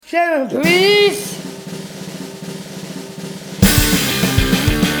7, please.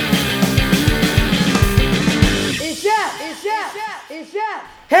 It's up.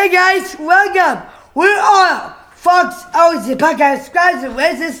 Hey guys, welcome. We're on Fox Odyssey Podcast. Subscribe to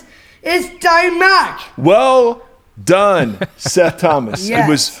Racist. It's Time Mac. Well done, Seth Thomas. Yes. It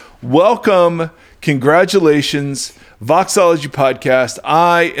was welcome. Congratulations, Voxology Podcast.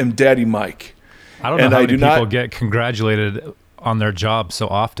 I am Daddy Mike. I don't know how many people get congratulated on their job so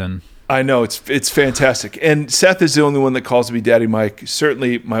often. I know, it's fantastic. And Seth is the only one that calls me Daddy Mike.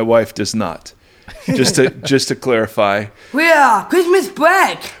 Certainly my wife does not. Just to clarify. We are Christmas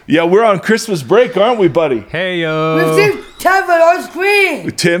break. Yeah, we're on Christmas break, aren't we, buddy? Hey, yo. With Tim Stafford on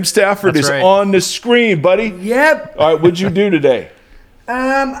screen. Tim Stafford That's is right. on the screen, buddy. Yep. All right, what'd you do today?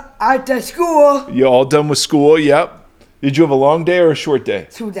 At the school You all done with school? Yep. Did you have a long day or a short day?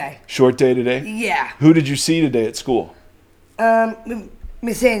 today. Short day today? Yeah. Who did you see today at school?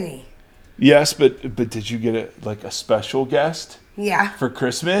 Miss Annie. Yes, but did you get a special guest Yeah. for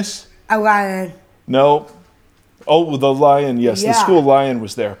Christmas? A lion. No. Oh, the lion. Yes, the Yeah. school lion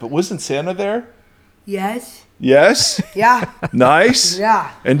was there. But wasn't Santa there? Yes. Yes. Yeah. Nice.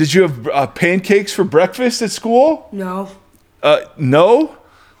 Yeah. And did you have pancakes for breakfast at school? No. No.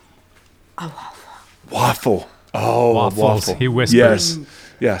 A waffle. Waffle. Oh, Waffles. waffle. He whispered. Yes.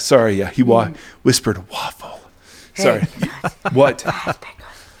 Yeah. Sorry. Yeah. He whispered waffle. Sorry. What?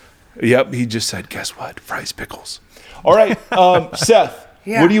 Yep. He just said, guess what? Fries, pickles. All right. Seth,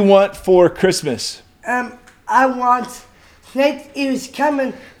 Yeah. what do you want for Christmas? I want Nate Erie's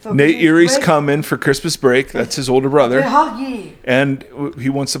coming for Nate Christmas Erie's break. coming for Christmas break. That's his older Play brother. hockey. And he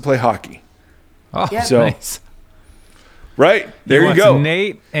wants to play hockey. Oh, Yeah. So- nice. Right? There He you wants go.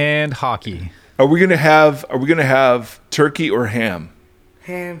 Nate and hockey. Are we gonna have turkey or ham?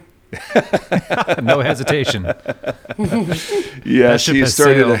 Ham. No hesitation. Yes, ship he has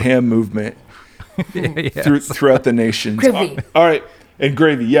started a sailed. ham movement Yes. throughout the nation. Gravy. All right. And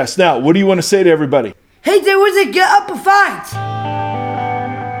gravy. Yes. Now, what do you want to say to everybody? Hey, there was a get up and fight.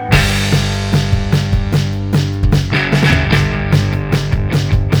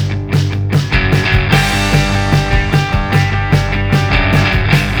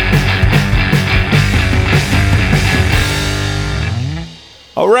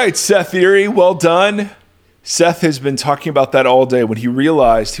 All right, Seth Erie, well done. Seth has been talking about that all day. When he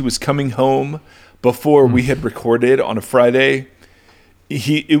realized he was coming home before we had recorded on a Friday,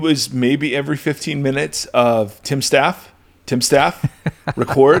 it was maybe every 15 minutes of Tim Staff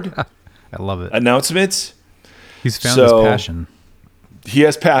record I love it. announcements. He's found his So- passion. He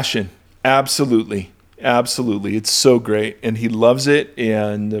has passion. Absolutely. Absolutely. It's so great. And he loves it.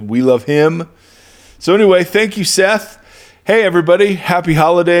 And we love him. So anyway, thank you, Seth. Hey, everybody. Happy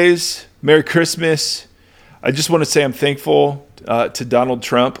holidays. Merry Christmas. I just want to say I'm thankful to Donald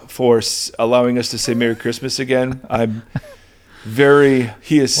Trump for allowing us to say Merry Christmas again.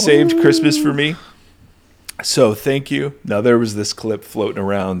 He has saved Christmas for me. So thank you. Now, there was this clip floating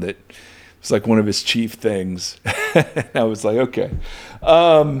around that was like one of his chief things. I was like, okay.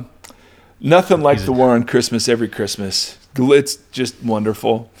 Nothing like the war on Christmas every Christmas. It's just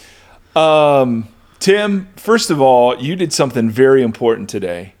wonderful. Tim, first of all, you did something very important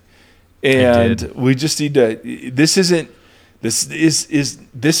today. And did. we just need to this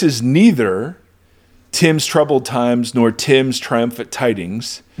is neither Tim's troubled times nor Tim's triumphant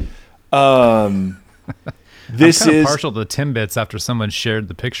tidings. This I'm kind is of partial to Timbits after someone shared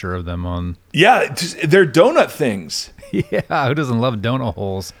the picture of them on. they're donut things. Yeah, who doesn't love donut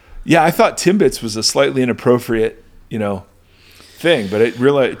holes? Yeah, I thought Timbits was a slightly inappropriate, thing, but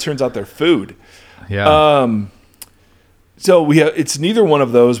it turns out they're food. Yeah. So it's neither one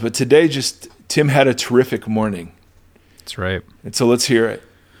of those, but today Tim had a terrific morning. That's right. And so let's hear it.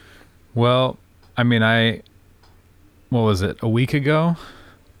 Well, I mean, what was it, a week ago?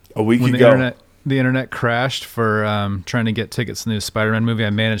 A week When ago. the internet crashed for trying to get tickets to the new Spider-Man movie, I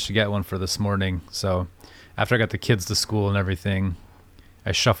managed to get one for this morning. So after I got the kids to school and everything,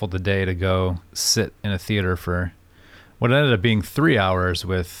 I shuffled the day to go sit in a theater for what ended up being 3 hours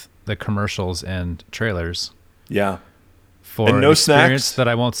with the commercials and trailers Yeah. for And no an experience snacks? that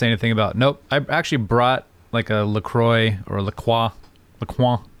I won't say anything about. Nope. I actually brought like a LaCroix or LaCroix,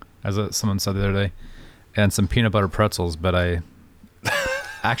 as someone said the other day, and some peanut butter pretzels, but I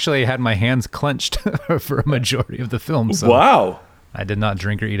actually had my hands clenched for a majority of the film. So Wow. I did not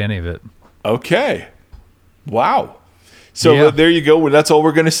drink or eat any of it. Okay. Wow. So Yeah. there you go. Well, that's all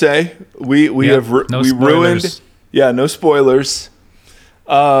we're going to say. We Yep. have No we ruined. spoilers. Yeah, no spoilers.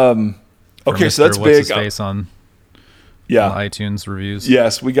 Okay, For so that's Mr. big. What's-his-face on Yeah. iTunes reviews.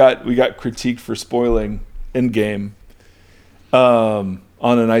 Yes, we got critiqued for spoiling Endgame.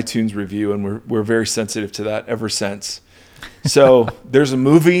 on an iTunes review, and we're very sensitive to that ever since. So there's a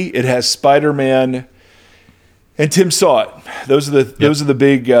movie. It has Spider-Man, and Tim saw it. Those are the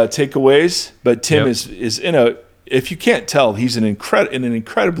big takeaways. But Tim is in a. If you can't tell, he's in an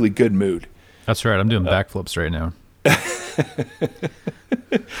incredibly good mood. That's right. I'm doing backflips right now.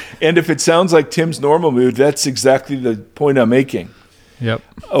 And if it sounds like Tim's normal mood, that's exactly the point I'm making. Yep.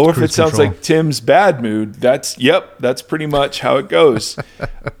 Or if it sounds like Tim's bad mood, that's pretty much how it goes.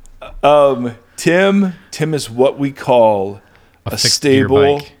 Tim is what we call a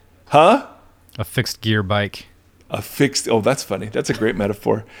stable, bike. Huh? A fixed gear bike. Oh, that's funny. That's a great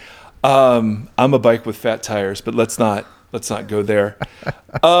metaphor. I'm a bike with fat tires, but let's not go there.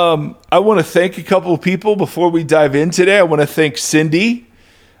 I want to thank a couple of people before we dive in today. I want to thank Cindy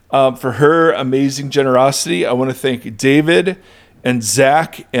for her amazing generosity. I want to thank David and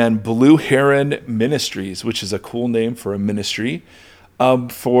Zach and Blue Heron Ministries, which is a cool name for a ministry,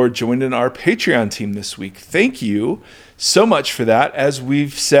 for joining our Patreon team this week. Thank you so much for that. As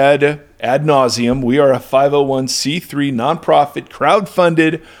we've said ad nauseum, we are a 501c3 nonprofit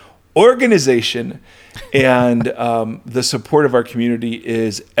crowd-funded organization, and the support of our community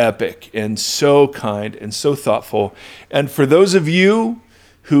is epic and so kind and so thoughtful. And for those of you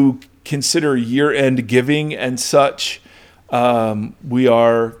who consider year-end giving and such, we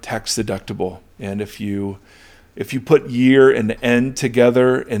are tax deductible. And if you put year and end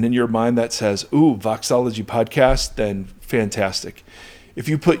together and in your mind that says, ooh, Voxology podcast, then fantastic. If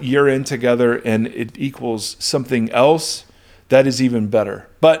you put year end together and it equals something else, that is even better.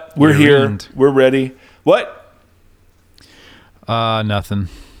 But we're here. We're ready. What? Nothing.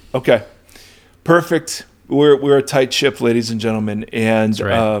 Okay. Perfect. We're a tight ship, ladies and gentlemen. And that's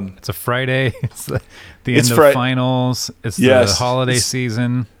right. It's a Friday. It's the end of finals. It's the holiday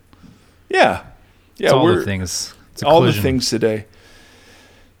season. Yeah. Yeah. It's all the things. It's all the things today.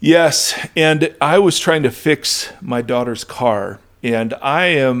 Yes. And I was trying to fix my daughter's car, and I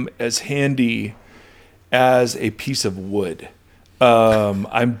am as handy as a piece of wood.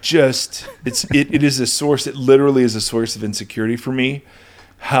 It is a source. It literally is a source of insecurity for me,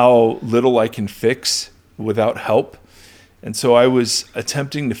 how little I can fix without help. And so I was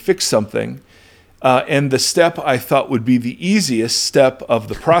attempting to fix something. And the step I thought would be the easiest step of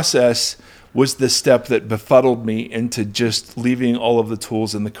the process was the step that befuddled me into just leaving all of the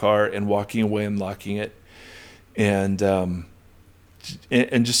tools in the car and walking away and locking it. And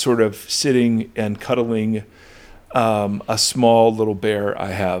just sort of sitting and cuddling a small little bear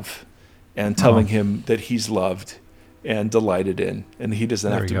I have, and telling him that he's loved and delighted in, and he does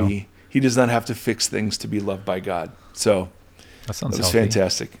not have to fix things to be loved by God. So that sounds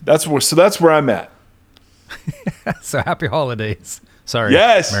fantastic. That's where I'm at. So happy holidays. Sorry.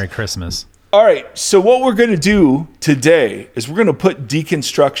 Yes. Merry Christmas. All right. So what we're going to do today is we're going to put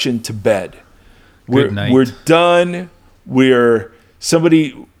deconstruction to bed. Good night. We're done.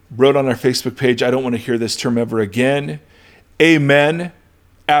 Somebody wrote on our Facebook page, I don't want to hear this term ever again. Amen.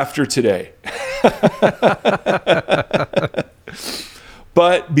 After today.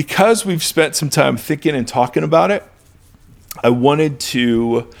 But because we've spent some time thinking and talking about it, I wanted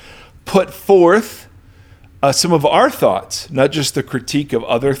to put forth some of our thoughts, not just the critique of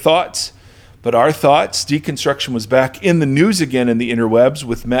other thoughts, but our thoughts. Deconstruction was back in the news again in the interwebs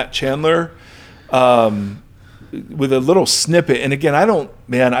with Matt Chandler, with a little snippet. And again, I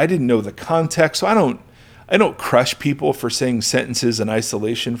didn't know the context, so I don't crush people for saying sentences in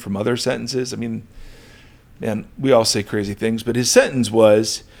isolation from other sentences. I mean, man, we all say crazy things, but his sentence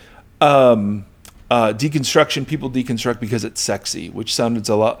was, deconstruction, people deconstruct because it's sexy, which sounded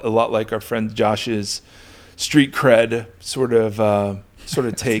a lot like our friend Josh's street cred sort of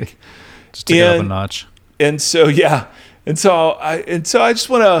take. Just take it up a notch. And so, yeah. And so I just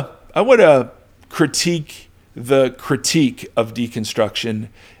want to critique the critique of deconstruction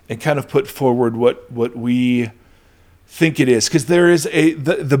and kind of put forward what we think it is, because there is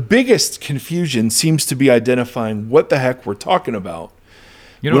the biggest confusion seems to be identifying what the heck we're talking about.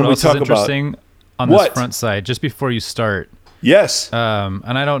 You know what else is interesting on this front side, just before you start? Yes.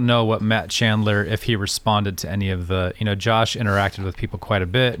 And I don't know what Matt Chandler, if he responded to any of the, Josh interacted with people quite a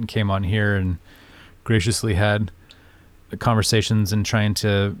bit and came on here and graciously had conversations and trying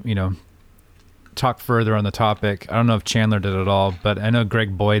to, talk further on the topic. I don't know if Chandler did it all, but I know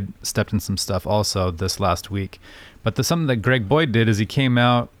Greg Boyd stepped in some stuff also this last week. But something that Greg Boyd did is he came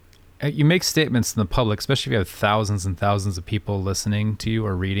out, you make statements in the public, especially if you have thousands and thousands of people listening to you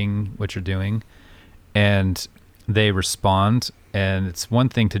or reading what you're doing, and they respond. And it's one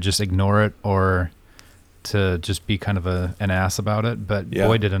thing to just ignore it or to just be kind of an ass about it. But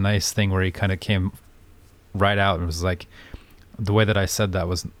Boyd did a nice thing where he kind of came right out and was like, the way that I said that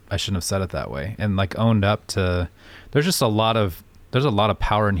was, I shouldn't have said it that way, and like owned up to, there's a lot of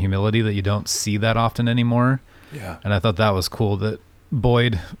power and humility that you don't see that often anymore. Yeah. And I thought that was cool that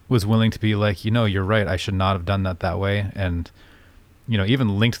Boyd was willing to be like, you're right, I should not have done that way. And,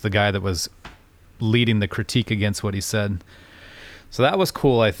 even linked the guy that was leading the critique against what he said. So that was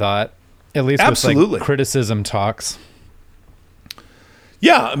cool, I thought, at least Absolutely. with like criticism talks.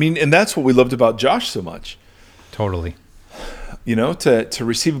 Yeah. I mean, and that's what we loved about Josh so much. Totally. To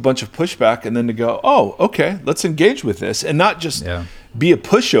receive a bunch of pushback and then to go, oh, okay, let's engage with this, and not just be a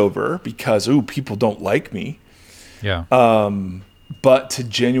pushover because, people don't like me. Yeah. But to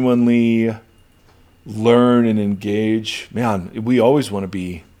genuinely learn and engage. Man, we always want to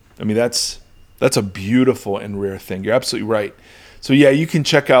be, that's a beautiful and rare thing. You're absolutely right. So yeah, you can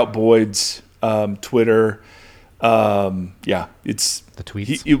check out Boyd's Twitter. It's the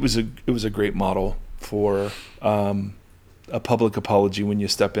tweets. It was a great model for a public apology when you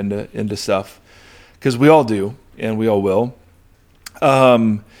step into stuff, because we all do and we all will.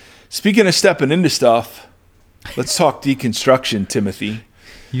 Speaking of stepping into stuff, let's talk deconstruction, Timothy.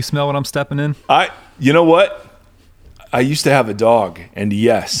 You smell what I'm stepping in? You know what? I used to have a dog, and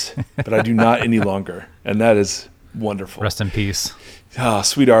yes, but I do not any longer, and that is wonderful. Rest in peace. Ah,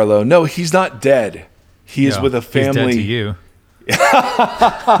 sweet Arlo. No, he's not dead. He is with a family. He's dead to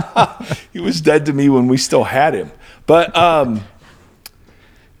you. He was dead to me when we still had him, but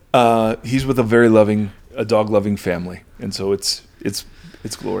he's with a dog-loving family, and so it's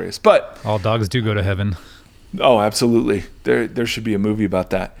glorious. But all dogs do go to heaven. Oh, absolutely. There should be a movie about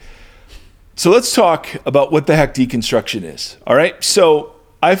that. So let's talk about what the heck deconstruction is. All right. So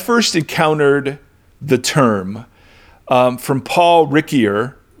I first encountered the term from Paul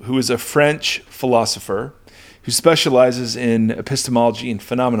Ricoeur, who is a French philosopher who specializes in epistemology and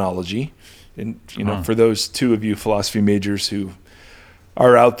phenomenology. And, for those two of you philosophy majors who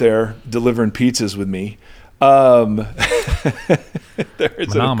are out there delivering pizzas with me, there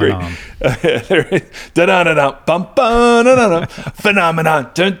is a great phenomenon.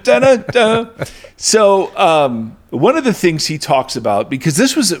 So one of the things he talks about, because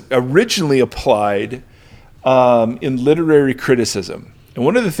this was originally applied in literary criticism, and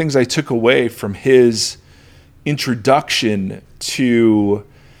one of the things I took away from his introduction to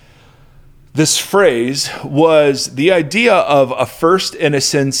this phrase was the idea of a first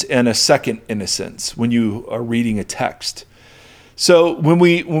innocence and a second innocence when you are reading a text. So when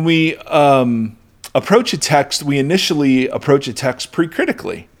we approach a text, we initially approach a text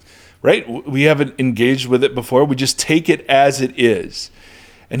pre-critically, right? We haven't engaged with it before. We just take it as it is.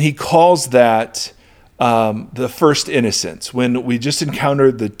 And he calls that the first innocence, when we just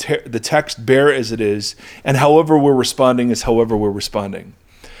encounter the text bare as it is, and however we're responding is however we're responding.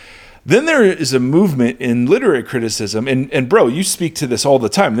 Then there is a movement in literary criticism, and bro, you speak to this all the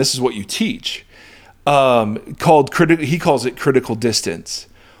time. This is what you teach. He calls it critical distance,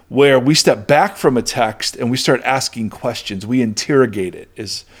 where we step back from a text and we start asking questions. We interrogate it,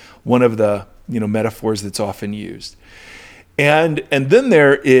 is one of the metaphors that's often used. And then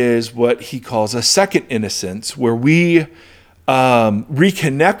there is what he calls a second innocence, where we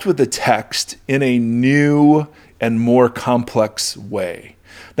reconnect with the text in a new and more complex way.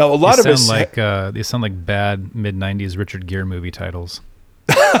 Now, a lot of us they sound like bad mid-90s Richard Gere movie titles.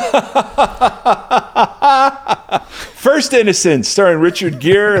 First Innocence, starring Richard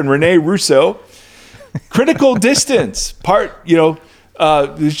Gere and Rene Russo. Critical Distance,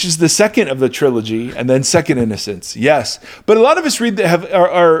 which is the second of the trilogy, and then Second Innocence. Yes, but a lot of us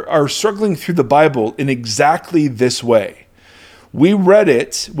are struggling through the Bible in exactly this way. We read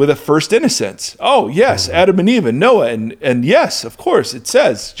it with a first innocence. Oh, yes, Adam and Eve and Noah. And yes, of course, it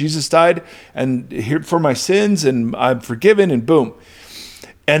says Jesus died and here for my sins and I'm forgiven, and boom.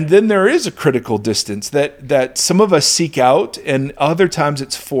 And then there is a critical distance that some of us seek out, and other times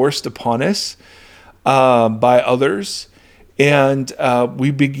it's forced upon us by others. And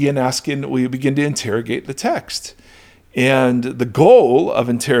we begin to interrogate the text. And the goal of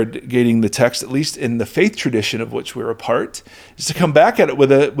interrogating the text, at least in the faith tradition of which we're a part, is to come back at it with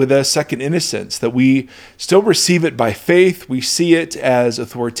a second innocence, that we still receive it by faith. We see it as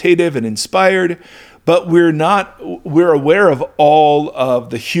authoritative and inspired, but we're aware of all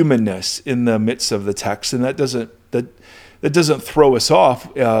of the humanness in the midst of the text, and that doesn't throw us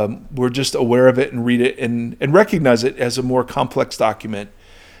off. We're just aware of it and read it and recognize it as a more complex document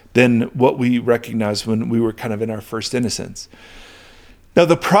than what we recognized when we were kind of in our first innocence. Now,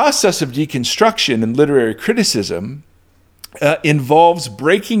 the process of deconstruction in literary criticism involves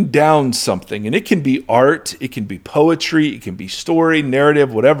breaking down something, and it can be art, it can be poetry, it can be story,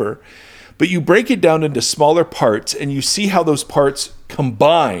 narrative, whatever. but you break it down into smaller parts and you see how those parts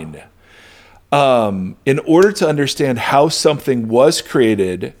combine in order to understand how something was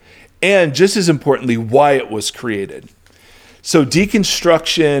created and, just as importantly, why it was created. So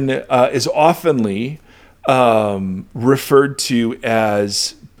deconstruction is oftenly referred to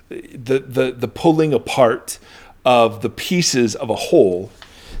as the pulling apart of the pieces of a whole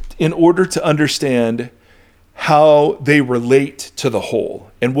in order to understand how they relate to the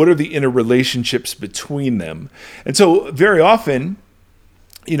whole and what are the interrelationships between them. And so very often,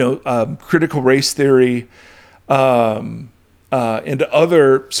 critical race theory and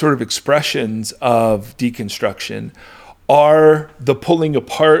other sort of expressions of deconstruction are the pulling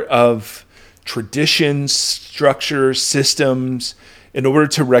apart of traditions, structures, systems, in order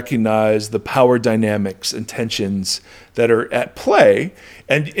to recognize the power dynamics and tensions that are at play.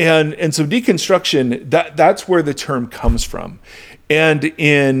 And so deconstruction, that's where the term comes from. And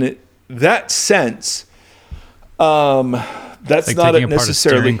in that sense, that's like not taking apart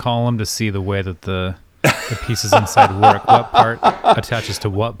necessarily a steering column to see the way that the pieces inside work. What part attaches to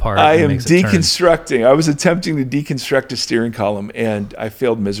what part? I and am makes it turn. deconstructing. I was attempting to deconstruct a steering column and I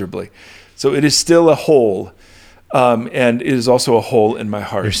failed miserably. So it is still a hole. And it is also a hole in my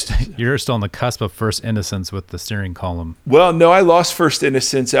heart. You're still on the cusp of first innocence with the steering column. Well, no, I lost first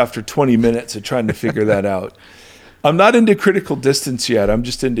innocence after 20 minutes of trying to figure that out. I'm not into critical distance yet. I'm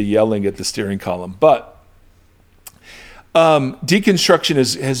just into yelling at the steering column. But deconstruction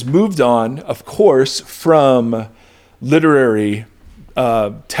has moved on, of course, from literary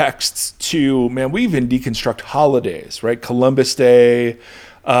texts to, we even deconstruct holidays, right? Columbus Day.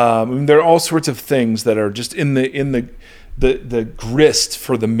 There are all sorts of things that are just in the grist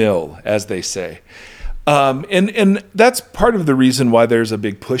for the mill, as they say. And that's part of the reason why there's a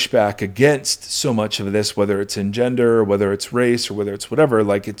big pushback against so much of this, whether it's in gender, or whether it's race, or whether it's whatever.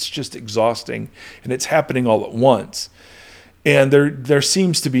 Like, it's just exhausting and it's happening all at once. And there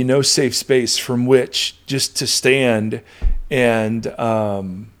seems to be no safe space from which just to stand and,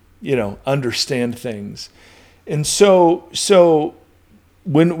 understand things. And so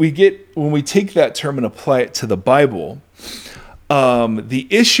when we take that term and apply it to the Bible, the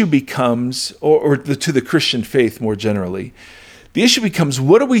issue becomes, or to the Christian faith more generally, the issue becomes,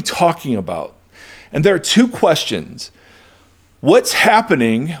 what are we talking about? And there are two questions. What's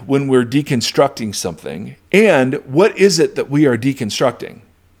happening when we're deconstructing something? And what is it that we are deconstructing?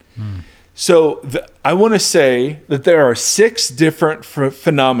 So I want to say that there are 6 different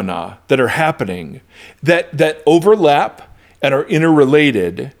phenomena that are happening that overlap and are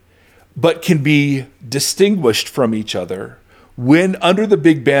interrelated, but can be distinguished from each other when under the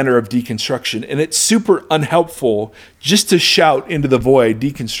big banner of deconstruction. And it's super unhelpful just to shout into the void,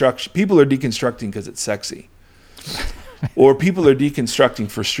 deconstruction. People are deconstructing because it's sexy. Or people are deconstructing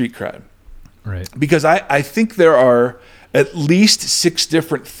for street cred. Right. Because I think there are at least 6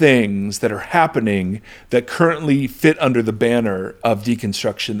 different things that are happening that currently fit under the banner of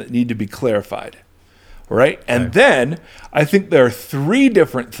deconstruction that need to be clarified. Right? And then I think there are 3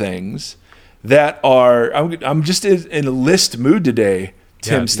 different things that are, I'm just in a list mood today,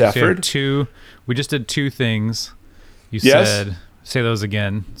 Tim Stafford. We just did 2 things. You Yes. said, say those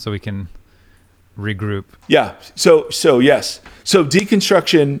again so we can regroup. Yeah. So yes. So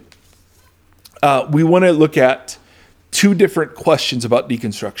deconstruction, we want to look at 2 different questions about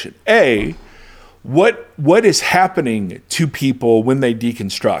deconstruction. A, what is happening to people when they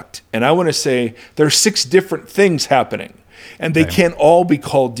deconstruct? And I want to say there are 6 different things happening, and they can't all be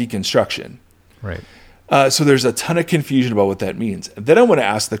called deconstruction. Right. So there's a ton of confusion about what that means. And then I want to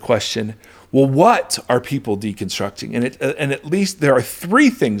ask the question, well, what are people deconstructing? And at least there are 3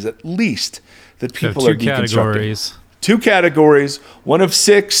 things at least that people are deconstructing. Categories. 2 categories, one of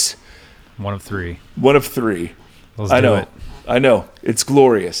 6. One of 3. One of 3. Let's do it. I know. It's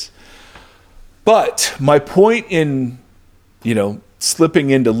glorious. But my point in,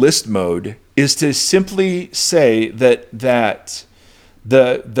 slipping into list mode is to simply say that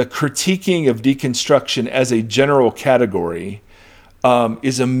the critiquing of deconstruction as a general category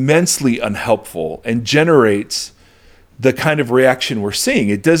is immensely unhelpful and generates the kind of reaction we're seeing.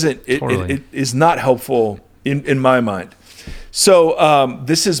 It doesn't. It is not helpful in my mind. So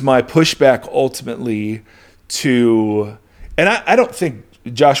this is my pushback ultimately to, and I don't think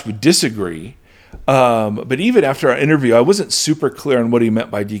Josh would disagree. But even after our interview, I wasn't super clear on what he meant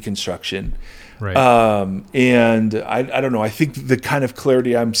by deconstruction. Right. And I don't know. I think the kind of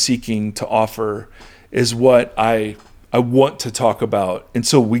clarity I'm seeking to offer is what I want to talk about. And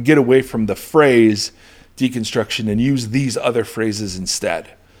so we get away from the phrase deconstruction and use these other phrases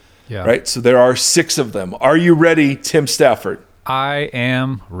instead. Yeah. Right. So there are 6 of them. Are you ready, Tim Stafford? I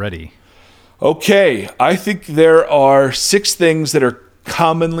am ready. Okay, I think there are 6 things that are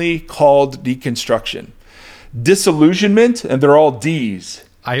commonly called deconstruction. Disillusionment, and they're all D's.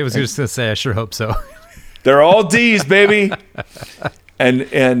 I was just going to say, I sure hope so. They're all D's, baby.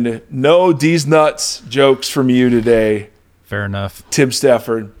 And no D's nuts jokes from you today, Fair enough. Tim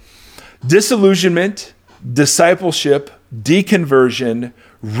Stafford. Disillusionment, discipleship, deconversion,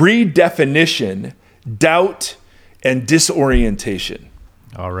 redefinition, doubt, and disorientation.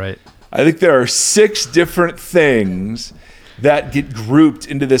 All right. I think there are 6 different things that get grouped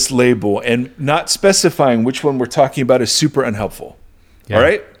into this label, and not specifying which one we're talking about is super unhelpful. Yeah. All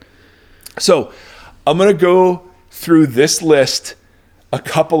right? So I'm going to go through this list a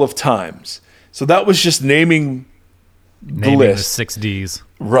couple of times. So that was just naming the list. The 6 Ds.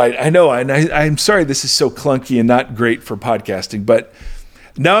 Right. I know. And I'm sorry this is so clunky and not great for podcasting, but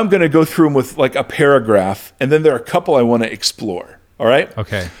now I'm going to go through them with like a paragraph, and then there are a couple I want to explore. All right?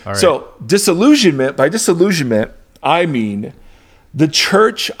 Okay. All right. So disillusionment, by disillusionment, I mean the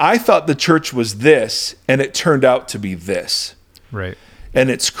church, I thought the church was this, and it turned out to be this. Right. And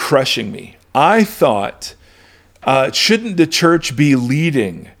it's crushing me. I thought, shouldn't the church be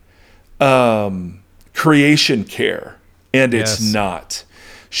leading creation care? And it's Yes. not.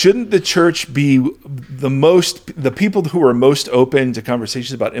 Shouldn't the church be the people who are most open to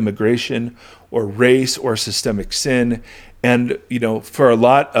conversations about immigration or race or systemic sin? And, for a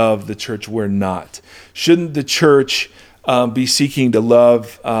lot of the church, we're not. Shouldn't the church be seeking to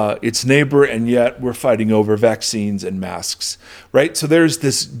love its neighbor, and yet we're fighting over vaccines and masks, right? So there's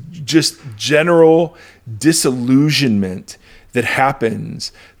this just general disillusionment that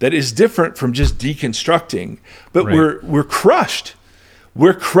happens that is different from just deconstructing, but Right. we're crushed.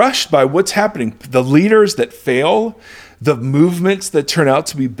 We're crushed by what's happening. The leaders that fail, the movements that turn out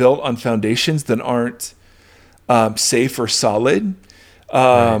to be built on foundations that aren't safe or solid,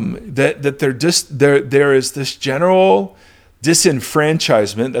 that they're just there is this general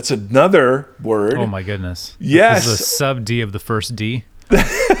disenfranchisement. That's another word. Oh my goodness. Yes. This is a sub D of the first D.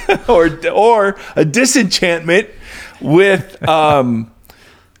 or a disenchantment with the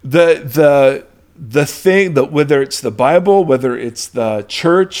thing that, whether it's the Bible, whether it's the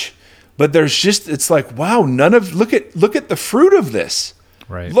church, but it's like, wow, look at the fruit of this.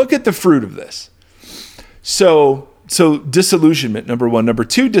 Right. Look at the fruit of this. So disillusionment, number 1. Number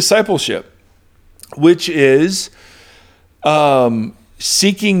 2, discipleship, which is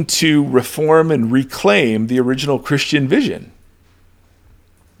seeking to reform and reclaim the original Christian vision.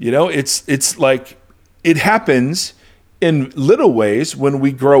 It's like it happens in little ways when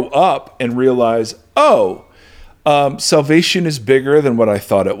we grow up and realize, salvation is bigger than what I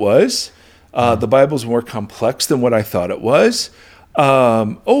thought it was. The Bible's more complex than what I thought it was.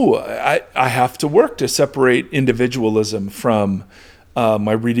 I have to work to separate individualism from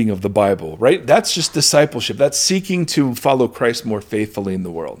my reading of the Bible, right? That's just discipleship. That's seeking to follow Christ more faithfully in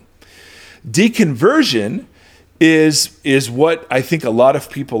the world. Deconversion is what I think a lot of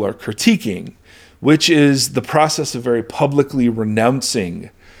people are critiquing, which is the process of very publicly renouncing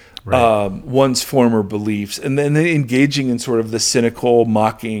one's former beliefs and then engaging in sort of the cynical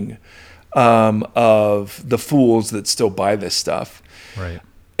mocking of the fools that still buy this stuff. Right.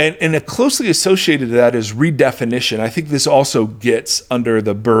 And closely associated to that is redefinition. I think this also gets under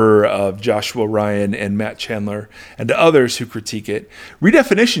the burr of Joshua Ryan and Matt Chandler and to others who critique it.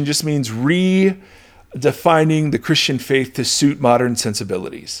 Redefinition just means redefining the Christian faith to suit modern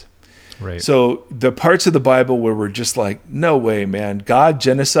sensibilities. Right. So the parts of the Bible where we're just like, no way, man. God,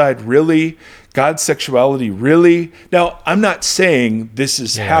 genocide, really? God, sexuality, really? Now, I'm not saying this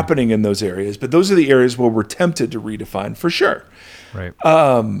is happening in those areas, but those are the areas where we're tempted to redefine for sure. Right.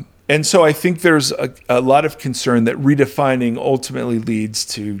 And so I think there's a lot of concern that redefining ultimately leads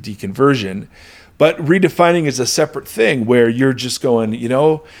to deconversion. But redefining is a separate thing where you're just going,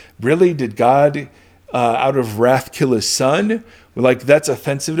 really? Did God out of wrath kill his son? Like, that's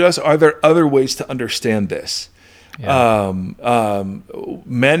offensive to us. Are there other ways to understand this? Yeah.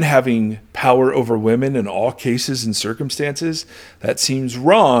 Men having power over women in all cases and circumstances, that seems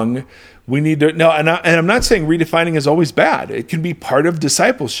wrong. We need to no, and I'm not saying redefining is always bad. It can be part of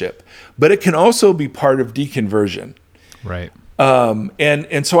discipleship, but it can also be part of deconversion. Right.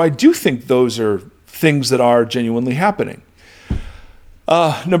 And so I do think those are things that are genuinely happening.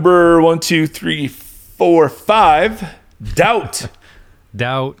 Number 1, 2, 3, 4, 5, doubt.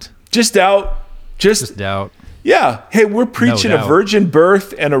 Doubt. Just doubt. Just doubt. Yeah. Hey, we're preaching a virgin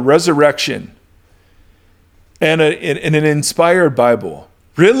birth and a resurrection and an inspired Bible.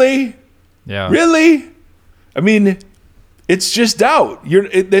 Really? Yeah. Really? I mean, it's just doubt.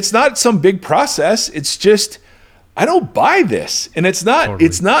 It's not some big process. It's just I don't buy this. And it's not Totally.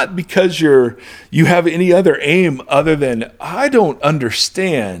 it's not because you have any other aim other than I don't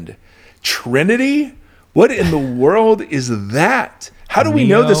understand Trinity. What in the world is that? How do we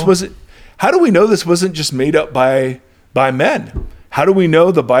know this wasn't just made up by men? How do we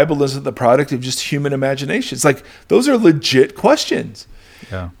know the Bible isn't the product of just human imagination? It's like those are legit questions.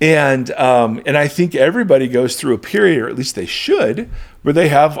 Yeah. And I think everybody goes through a period, or at least they should, where they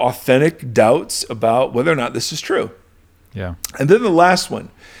have authentic doubts about whether or not this is true. Yeah. And then the last one,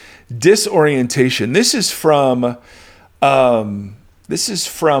 disorientation. This is from Walter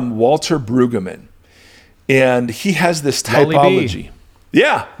Brueggemann, and he has this Lolly typology. B.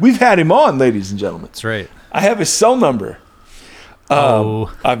 Yeah, we've had him on, ladies and gentlemen. That's right. I have his cell number.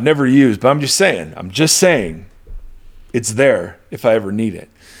 I've never used, but I'm just saying, it's there if I ever need it.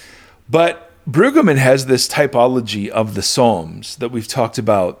 But Brueggemann has this typology of the Psalms that we've talked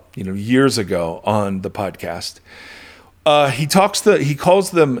about, years ago on the podcast. He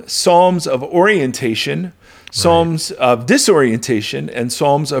calls them Psalms of orientation, Psalms of disorientation, and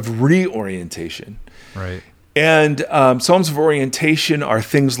Psalms of reorientation. Right. And Psalms of orientation are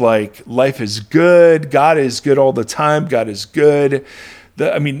things like life is good, God is good all the time, God is good.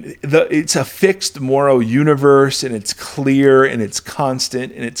 It's a fixed moral universe, and it's clear, and it's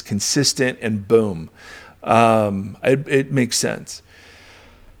constant, and it's consistent, and boom. It makes sense.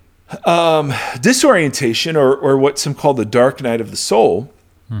 Disorientation, or what some call the dark night of the soul,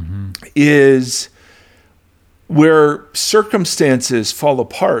 is where circumstances fall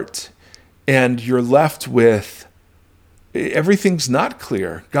apart and you're left with everything's not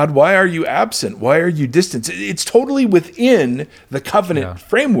clear. God, why are you absent? Why are you distant? It's totally within the covenant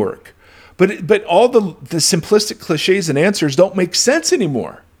framework, but all the simplistic cliches and answers don't make sense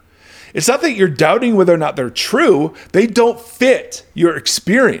anymore. It's not that you're doubting whether or not they're true. They don't fit your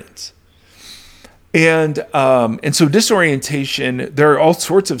experience. And so disorientation, there are all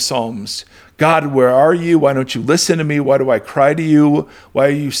sorts of Psalms. God, where are you? Why don't you listen to me? Why do I cry to you? Why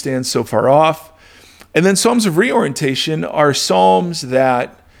do you stand so far off? And then Psalms of reorientation are Psalms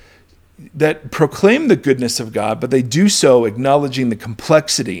that proclaim the goodness of God, but they do so acknowledging the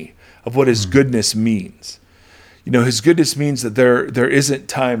complexity of what his goodness means. His goodness means that there isn't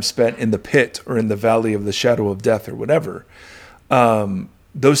time spent in the pit or in the valley of the shadow of death or whatever.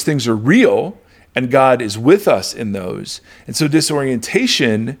 Those things are real, and God is with us in those. And so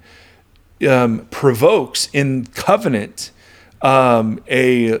disorientation provokes in covenant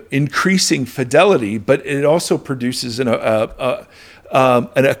a increasing fidelity, but it also produces a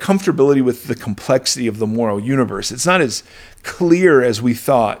comfortability with the complexity of the moral universe. It's not as clear as we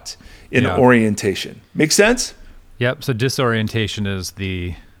thought in orientation. Make sense? Yep. So disorientation is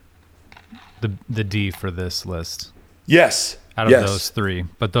the D for this list. Yes. Out of those three,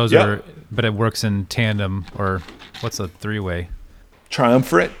 but but it works in tandem, or what's a three-way?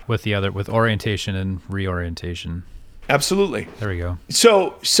 Triumvirate with orientation and reorientation. Absolutely. There we go.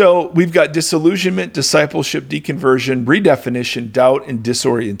 So we've got disillusionment, discipleship, deconversion, redefinition, doubt, and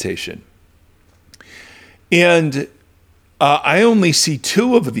disorientation. And I only see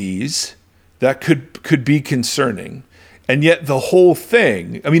two of these that could be concerning. And yet the whole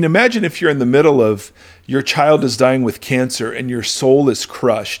thing, imagine if you're in the middle of your child is dying with cancer and your soul is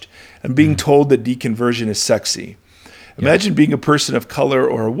crushed and being told that deconversion is sexy. Imagine being a person of color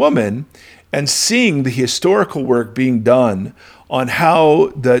or a woman and seeing the historical work being done on how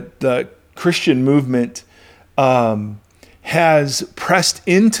the Christian movement has pressed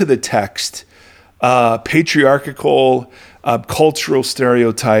into the text patriarchal cultural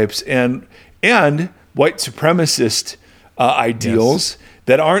stereotypes and white supremacist ideals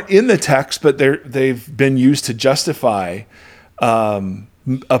that aren't in the text, but they've been used to justify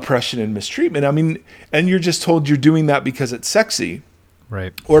oppression and mistreatment. And you're just told you're doing that because it's sexy.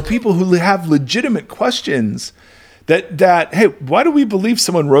 Right. Or people who have legitimate questions that hey, why do we believe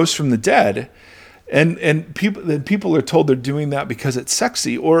someone rose from the dead? And people are told they're doing that because it's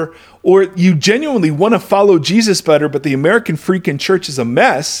sexy, or you genuinely want to follow Jesus better, but the American freaking church is a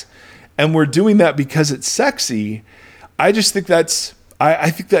mess, and we're doing that because it's sexy. I just think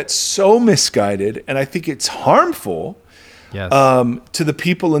I think that's so misguided, and I think it's harmful to the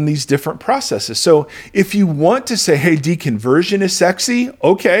people in these different processes. So if you want to say, hey, deconversion is sexy,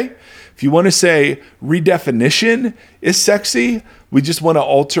 okay. If you want to say redefinition is sexy, we just want to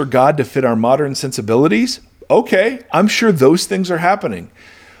alter God to fit our modern sensibilities, okay. I'm sure those things are happening.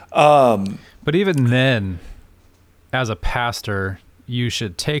 But even then, as a pastor, you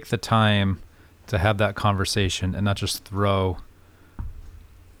should take the time to have that conversation and not just throw,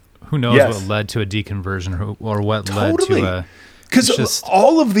 who knows what led to a deconversion or what led to a... Because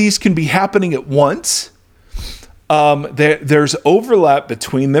all of these can be happening at once. there's overlap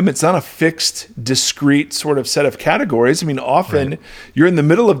between them. It's not a fixed, discrete sort of set of categories. I mean, often you're in the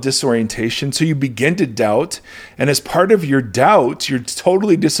middle of disorientation, so you begin to doubt. And as part of your doubt, you're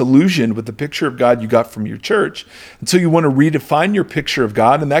totally disillusioned with the picture of God you got from your church. And so you want to redefine your picture of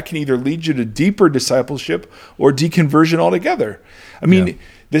God, and that can either lead you to deeper discipleship or deconversion altogether. I mean,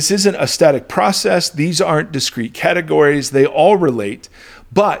 this isn't a static process. These aren't discrete categories. They all relate.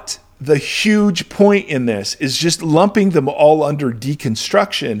 But the huge point in this is just lumping them all under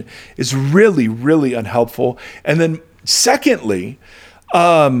deconstruction is really, really unhelpful. And then secondly,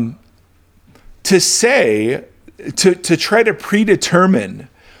 to try to predetermine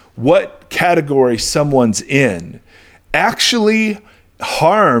what category someone's in actually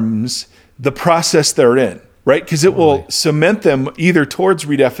harms the process they're in, right? Because it will cement them either towards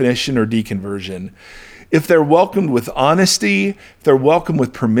redefinition or deconversion. If they're welcomed with honesty, if they're welcomed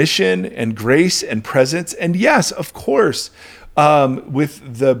with permission and grace and presence, and yes, of course,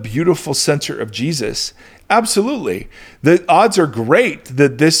 with the beautiful center of Jesus, absolutely. The odds are great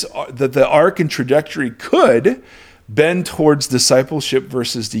that the arc and trajectory could bend towards discipleship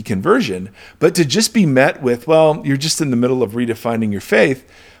versus deconversion. But to just be met with, well, you're just in the middle of redefining your faith,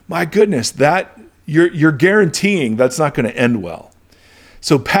 my goodness, that you're guaranteeing that's not going to end well.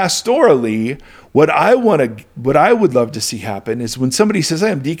 So pastorally, what I would love to see happen is when somebody says, I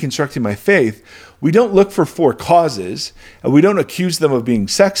am deconstructing my faith, we don't look for four causes and we don't accuse them of being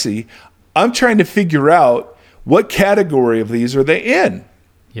sexy. I'm trying to figure out what category of these are they in.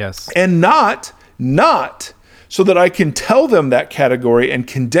 Yes. And not so that I can tell them that category and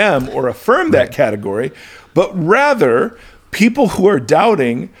condemn or affirm that category, but rather people who are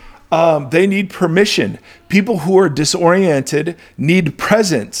doubting, they need permission. People who are disoriented need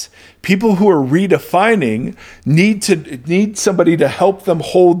presence. People who are redefining need somebody to help them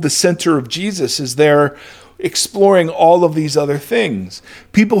hold the center of Jesus as they're exploring all of these other things.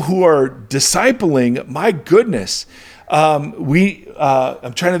 People who are discipling, my goodness, I'm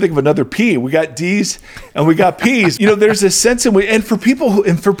trying to think of another P. We got D's and we got P's. There's a sense and for people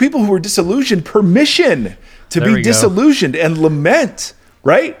who are disillusioned, permission to be disillusioned and lament,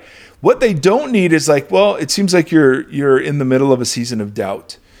 right? What they don't need is like, well, it seems like you're in the middle of a season of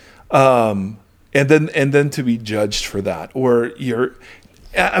doubt. And then to be judged for that, or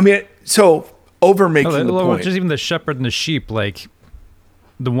over making the point. Just even the shepherd and the sheep, like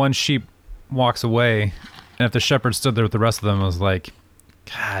the one sheep walks away, and if the shepherd stood there with the rest of them, it was like,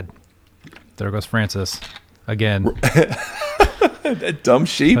 God, there goes Francis again. That dumb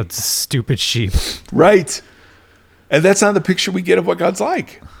sheep. That stupid sheep. Right. And that's not the picture we get of what God's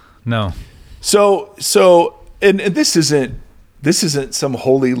like. No. So this isn't some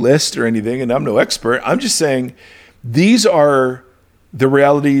holy list or anything, and I'm no expert. I'm just saying these are the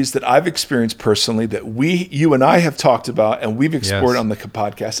realities that I've experienced personally, that you and I have talked about and we've explored on the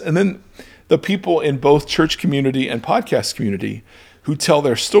podcast. And then the people in both church community and podcast community who tell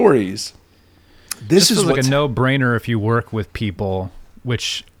their stories. This is like a no-brainer if you work with people,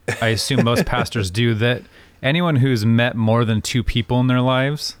 which I assume most pastors do, that anyone who's met more than two people in their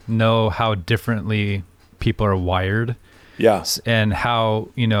lives know how differently people are wired. Yeah. And how,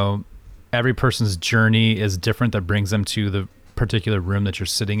 every person's journey is different that brings them to the particular room that you're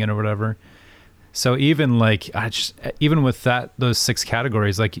sitting in or whatever. So even even with those six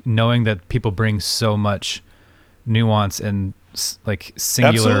categories, like knowing that people bring so much nuance and like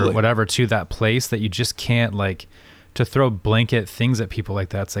singular Absolutely. whatever to that place that you just can't to throw blanket things at people like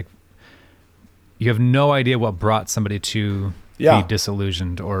that. It's like, you have no idea what brought somebody to be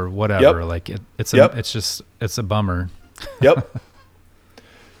disillusioned or whatever. Like it's a bummer. Yep.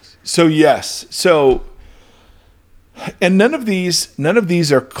 So yes. So, and none of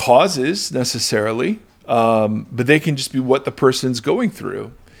these are causes necessarily, but they can just be what the person's going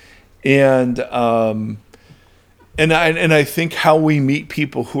through. And I think how we meet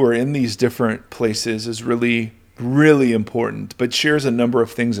people who are in these different places is really, really important, but shares a number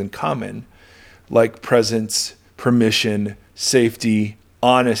of things in common, like presence, permission, safety,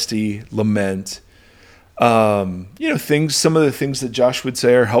 honesty, lament. Some of the things that Josh would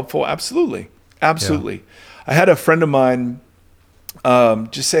say are helpful. Absolutely. Yeah. I had a friend of mine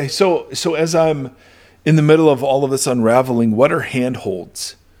just say, so as I'm in the middle of all of this unraveling, what are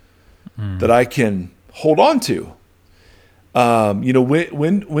handholds that I can hold on to?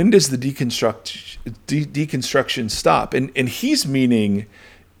 When does the deconstruction stop? And he's meaning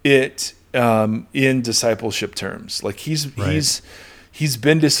it in discipleship terms. Like he's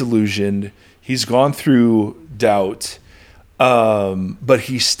been disillusioned. He's gone through doubt, but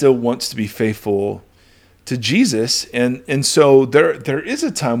he still wants to be faithful to Jesus. And so there is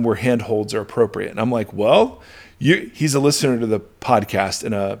a time where handholds are appropriate. And I'm like, well, he's a listener to the podcast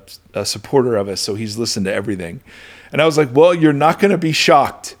and a supporter of us, so he's listened to everything. And I was like, well, you're not going to be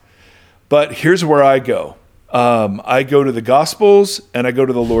shocked, but here's where I go. I go to the Gospels and I go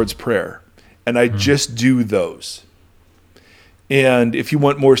to the Lord's Prayer, and I just do those. And if you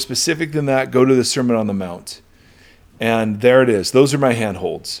want more specific than that, go to the Sermon on the Mount. And there it is. Those are my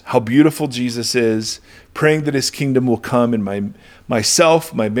handholds. How beautiful Jesus is, praying that his kingdom will come in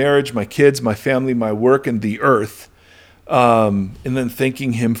myself, my marriage, my kids, my family, my work, and the earth. And then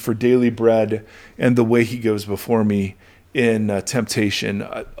thanking him for daily bread and the way he goes before me in temptation.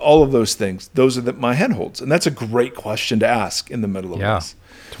 All of those things. Those are my handholds. And that's a great question to ask in the middle of this.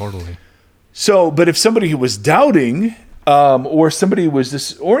 Yeah, totally. So, but if somebody who was doubting, or somebody who was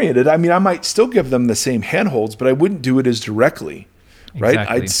disoriented, I mean, I might still give them the same handholds, but I wouldn't do it as directly, right?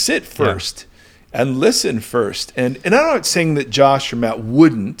 Exactly. I'd sit first and listen first. And I'm not saying that Josh or Matt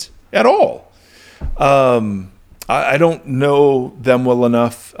wouldn't at all. I don't know them well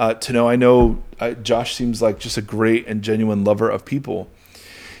enough to know. I know Josh seems like just a great and genuine lover of people.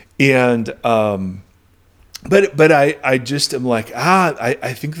 And, but I just am like,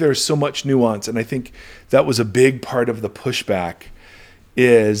 I think there's so much nuance. And I think that was a big part of the pushback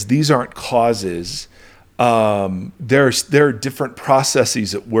is these aren't causes. There are different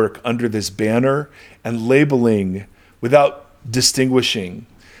processes at work under this banner, and labeling without distinguishing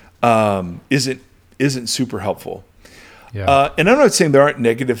isn't super helpful. Yeah. And I'm not saying there aren't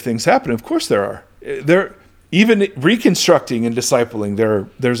negative things happening. Of course there are. There, even reconstructing and discipling,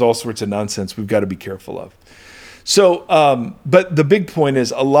 there's all sorts of nonsense we've got to be careful of. So, but the big point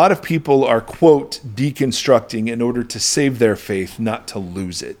is a lot of people are, quote, deconstructing in order to save their faith, not to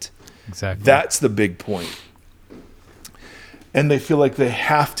lose it. Exactly. That's the big point. And they feel like they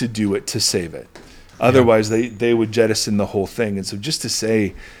have to do it to save it. Otherwise, they would jettison the whole thing. And so just to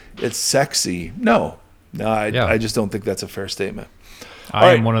say it's sexy, no, I just don't think that's a fair statement.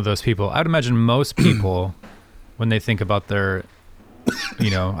 I am one of those people. I'd imagine most people, when they think about their, I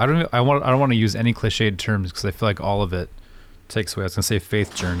don't want to use any cliched terms because I feel like all of it takes away. I was going to say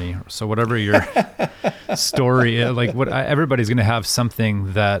faith journey. So whatever your story is, like everybody's going to have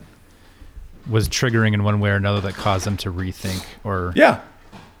something that was triggering in one way or another that caused them to rethink or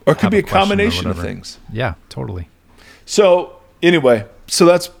it could be a combination of things. Yeah, totally. So anyway,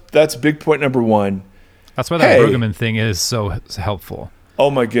 that's big point number one. That's why that Brueggemann thing is so helpful. Oh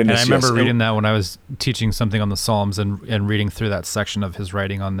my goodness! And I remember reading that when I was teaching something on the Psalms and reading through that section of his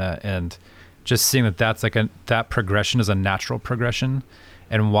writing on that, and just seeing that that's like that progression is a natural progression,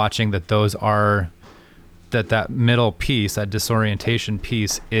 and watching that those are that middle piece, that disorientation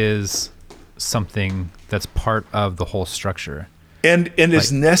piece, is something that's part of the whole structure, and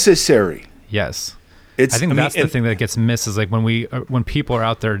is necessary. Yes, I think that's the thing that gets missed is like when people are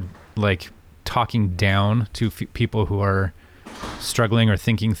out there like talking down to people who are struggling or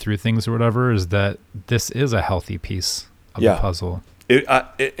thinking through things or whatever, is that this is a healthy piece of the puzzle.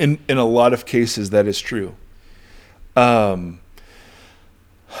 In a lot of cases, that is true. All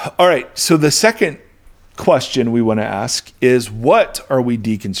right. So the second question we want to ask is, what are we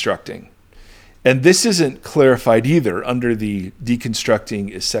deconstructing? And this isn't clarified either under the deconstructing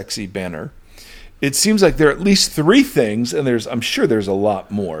is sexy banner. It seems like there are at least three things, and I'm sure there's a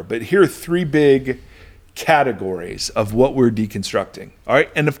lot more, but here are three big categories of what we're deconstructing. All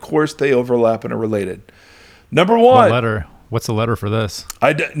right. And of course they overlap and are related. Number one. What letter? What's the letter for this?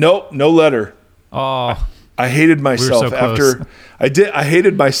 No letter. Oh, I hated myself I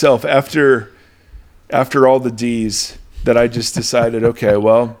hated myself after all the D's that I just decided, okay,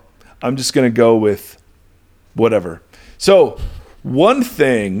 well, I'm just going to go with whatever. So one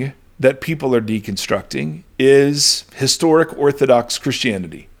thing that people are deconstructing is historic Orthodox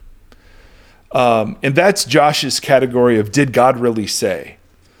Christianity. And that's Josh's category of, did God really say?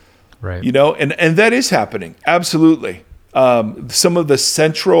 Right. And that is happening. Absolutely. Some of the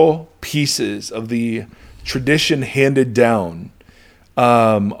central pieces of the tradition handed down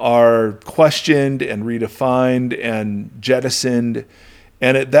are questioned and redefined and jettisoned.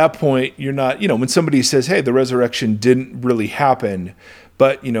 And at that point, you're not, when somebody says, hey, the resurrection didn't really happen,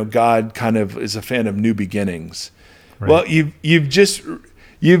 but, God kind of is a fan of new beginnings. Right. Well, you've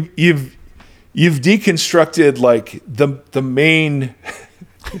deconstructed like the main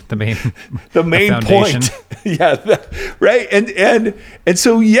point. Right. And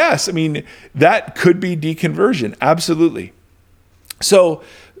so, yes, I mean, that could be deconversion. Absolutely. So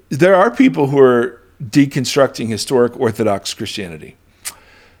there are people who are deconstructing historic Orthodox Christianity.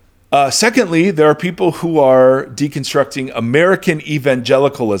 Secondly, there are people who are deconstructing American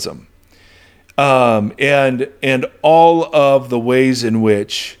evangelicalism, and all of the ways in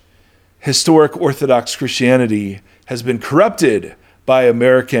which historic Orthodox Christianity has been corrupted by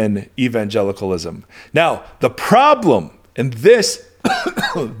American evangelicalism. Now, the problem, and this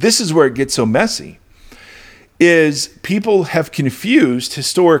is where it gets so messy, is people have confused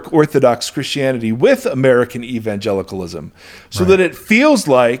historic Orthodox Christianity with American evangelicalism, so that it feels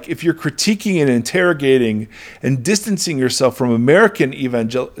like if you're critiquing and interrogating and distancing yourself from American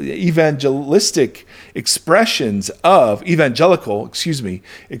evangelical expressions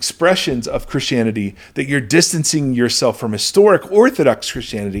of Christianity, that you're distancing yourself from historic Orthodox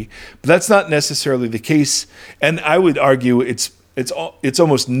Christianity. But that's not necessarily the case, and I would argue it's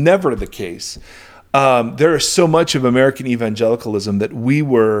almost never the case. There is so much of American evangelicalism that we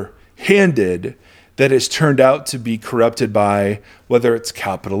were handed that has turned out to be corrupted by whether it's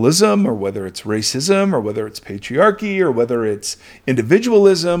capitalism or whether it's racism or whether it's patriarchy or whether it's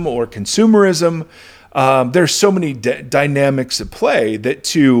individualism or consumerism. There's so many dynamics at play that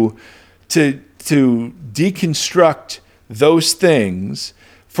to deconstruct those things,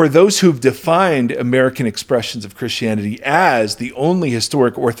 for those who've defined American expressions of Christianity as the only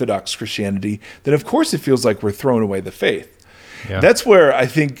historic Orthodox Christianity, then of course it feels like we're throwing away the faith. Yeah. That's where I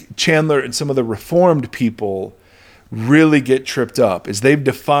think Chandler and some of the Reformed people really get tripped up, is they've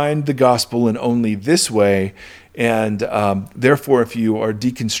defined the gospel in only this way. And therefore, if you are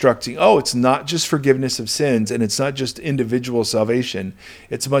deconstructing, it's not just forgiveness of sins and it's not just individual salvation,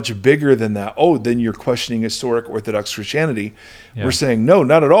 it's much bigger than that. Then you're questioning historic Orthodox Christianity. Yeah. We're saying, no,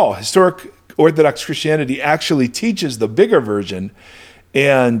 not at all. Historic Orthodox Christianity actually teaches the bigger version,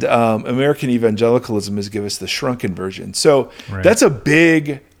 and American evangelicalism has given us the shrunken version. So that's I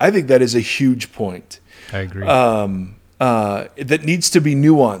think that is a huge point. I agree. That needs to be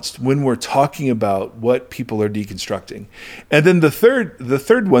nuanced when we're talking about what people are deconstructing. And then the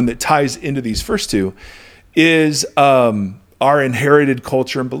third one that ties into these first two is our inherited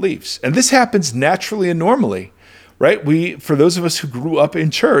culture and beliefs. And this happens naturally and normally, right? For those of us who grew up in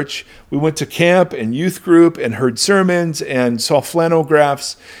church, we went to camp and youth group and heard sermons and saw flannel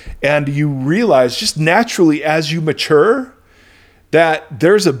graphs, and you realize just naturally as you mature that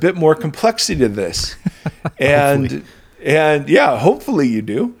there's a bit more complexity to this. And yeah, hopefully you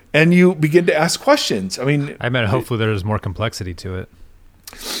do. And you begin to ask questions. I meant hopefully there's more complexity to it.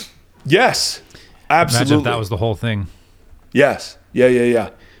 Yes, absolutely. Imagine if that was the whole thing. Yes. Yeah.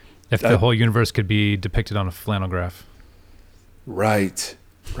 If the whole universe could be depicted on a flannel graph. Right.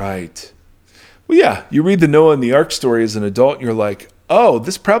 Well, yeah, you read the Noah and the Ark story as an adult, and you're like,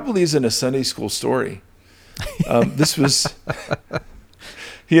 this probably isn't a Sunday school story. This was,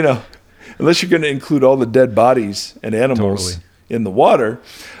 unless you're going to include all the dead bodies and animals in the water.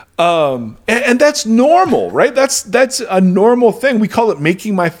 And that's normal, right? That's a normal thing. We call it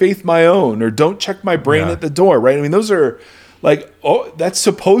making my faith my own, or don't check my brain at the door, right? Those are like, that's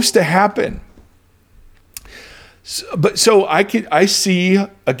supposed to happen. So I see,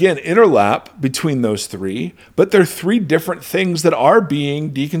 again, interlap between those three, but they're three different things that are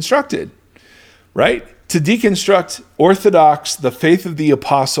being deconstructed, right? To deconstruct Orthodox, the faith of the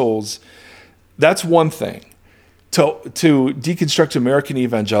apostles, that's one thing. To deconstruct American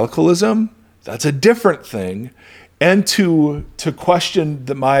evangelicalism, that's a different thing. And to question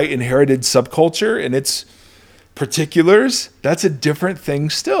my inherited subculture and its particulars, that's a different thing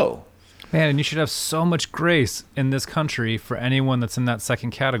still. Man, and you should have so much grace in this country for anyone that's in that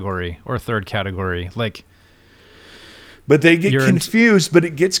second category or third category. But they get confused, but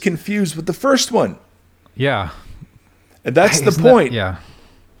it gets confused with the first one. Yeah. And that's the point. Yeah.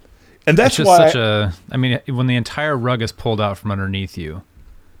 And that's just why when the entire rug is pulled out from underneath you,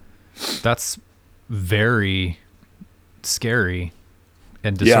 that's very scary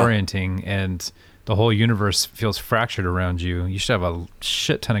and disorienting, and the whole universe feels fractured around you. You should have a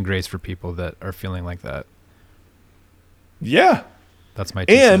shit ton of grace for people that are feeling like that. Yeah. That's my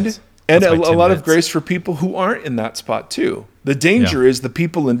 2 cents. And a lot of grace for people who aren't in that spot too. The danger is the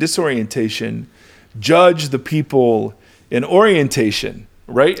people in disorientation judge the people in orientation,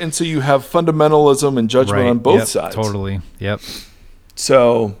 right? And so you have fundamentalism and judgment on both sides. Totally. Yep.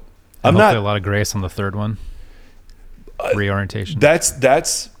 So I'm not a lot of grace on the third one. Reorientation.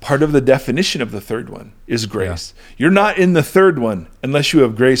 That's part of the definition of the third one is grace. Yeah. You're not in the third one unless you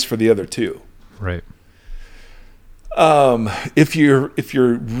have grace for the other two. Right. If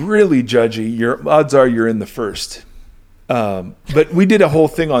you're really judgy, your odds are you're in the first. But we did a whole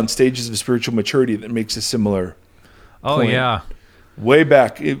thing on stages of spiritual maturity that makes a similar point. Yeah. Way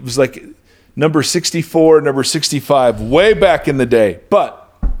back. It was like number 64, number 65, way back in the day.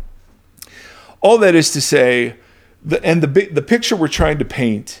 But all that is to say, the picture we're trying to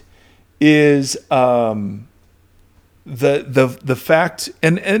paint is the fact,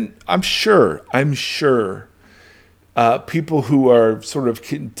 and I'm sure people who are sort of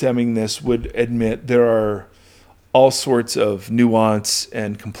condemning this would admit there are all sorts of nuance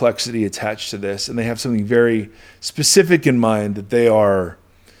and complexity attached to this, and they have something very specific in mind that they are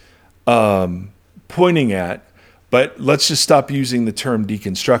pointing at. But let's just stop using the term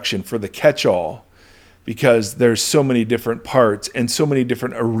deconstruction for the catch-all, because there's so many different parts and so many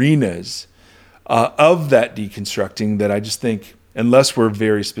different arenas of that deconstructing that I just think, unless we're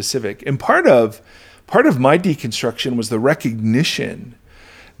very specific, and part of my deconstruction was the recognition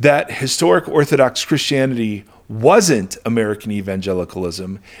that historic Orthodox Christianity wasn't American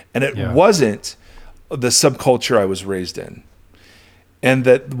evangelicalism, and it wasn't the subculture I was raised in. And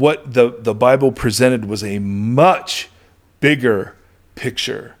that what the Bible presented was a much bigger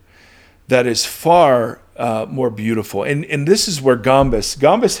picture that is far more beautiful. And this is where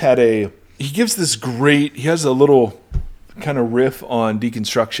Gombis had he has a little kind of riff on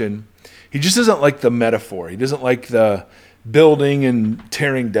deconstruction. He just doesn't like the metaphor. He doesn't like the building and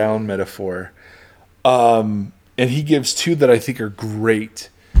tearing down metaphor. And he gives two that I think are great.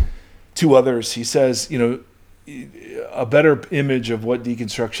 Two others, he says, a better image of what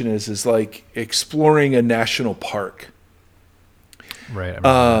deconstruction is like exploring a national park. Right.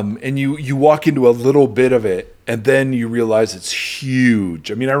 And you walk into a little bit of it, and then you realize it's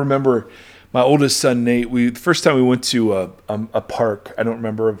huge. I mean, I remember my oldest son, Nate, the first time we went to a park, I don't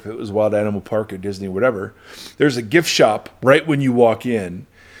remember if it was Wild Animal Park or Disney, whatever. There's a gift shop right when you walk in.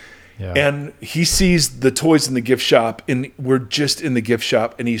 Yeah. And he sees the toys in the gift shop, and we're just in the gift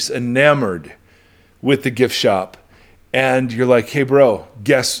shop, and he's enamored with the gift shop. And you're like, hey, bro,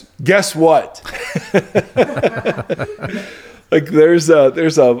 guess what? Like there's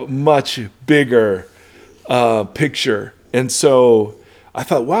a much bigger picture. And so I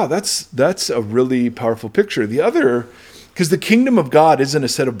thought, wow, that's a really powerful picture. The other, because the kingdom of God isn't a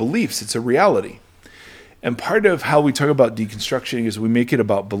set of beliefs, it's a reality. And part of how we talk about deconstruction is we make it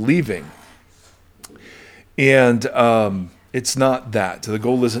about believing. And it's not that. The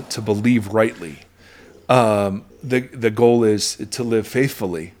goal isn't to believe rightly. The goal is to live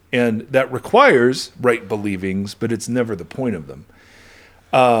faithfully. And that requires right believings, but it's never the point of them.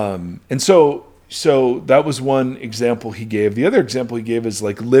 And so that was one example he gave. The other example he gave is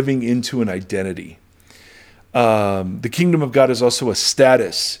like living into an identity. The kingdom of God is also a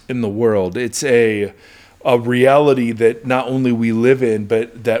status in the world. It's a reality that not only we live in,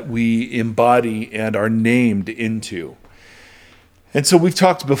 but that we embody and are named into. And so we've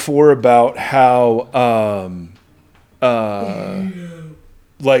talked before about how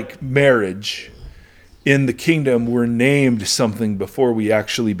like marriage in the kingdom, we're named something before we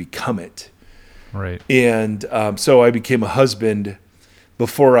actually become it. Right. And so I became a husband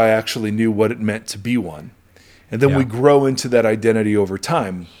before I actually knew what it meant to be one. And then we grow into that identity over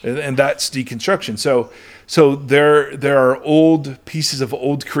time. And that's deconstruction. So there are old pieces of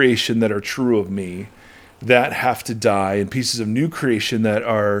old creation that are true of me that have to die, and pieces of new creation that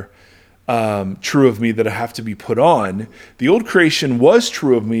are true of me that have to be put on. The old creation was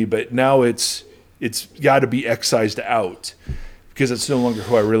true of me, but now it's got to be excised out because it's no longer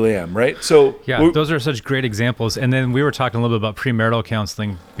who I really am, right? So those are such great examples. And then we were talking a little bit about premarital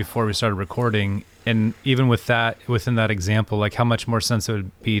counseling before we started recording, and even with that, within that example, like how much more sense it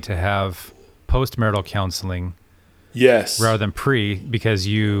would be to have postmarital counseling, rather than pre, because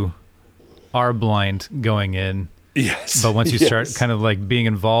you are blind going in. Yes. But once you start kind of like being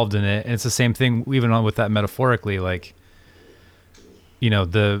involved in it, and it's the same thing even with that metaphorically, like, I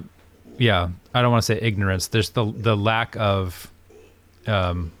don't want to say ignorance. There's the lack of,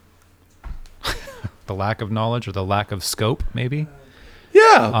 the lack of knowledge or the lack of scope, maybe.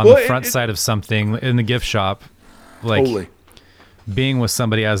 Yeah. On the front side of something in the gift shop, like totally. Being with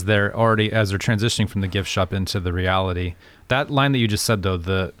somebody as they're transitioning from the gift shop into the reality. That line that you just said,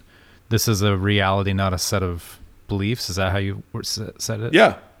 though, this is a reality, not a set of beliefs. Is that how you said it?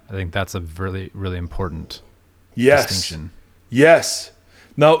 Yeah. I think that's a really, really important distinction. Yes.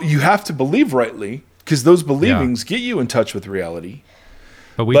 Now, you have to believe rightly, because those believings get you in touch with reality.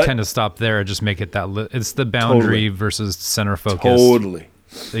 But we tend to stop there and just make it it's the boundary versus center focus. Totally.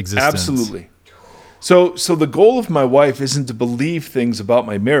 Existence. Absolutely. So the goal of my wife isn't to believe things about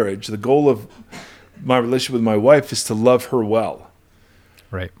my marriage. The goal of my relationship with my wife is to love her well.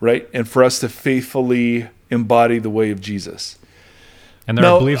 Right? And for us to faithfully embody the way of Jesus. And there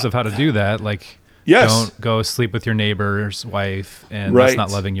are beliefs of how to do that, like don't go sleep with your neighbor's wife, and that's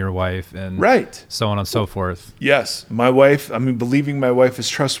not loving your wife, and so on and so forth. Yes. Believing my wife is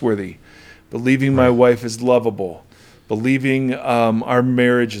trustworthy, believing my wife is lovable, believing our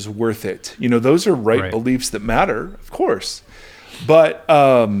marriage is worth it. Those are right beliefs that matter, of course. But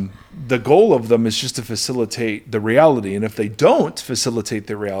the goal of them is just to facilitate the reality. And if they don't facilitate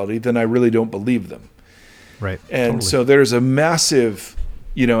the reality, then I really don't believe them. Right. And so there's a massive,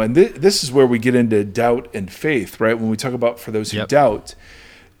 and this is where we get into doubt and faith, right? When we talk about for those who doubt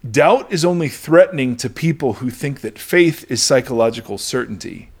is only threatening to people who think that faith is psychological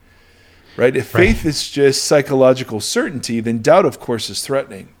certainty, right? If faith is just psychological certainty, then doubt, of course, is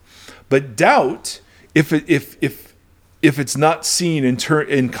threatening. But doubt, if it's not seen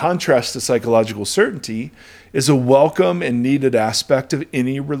in contrast to psychological certainty, is a welcome and needed aspect of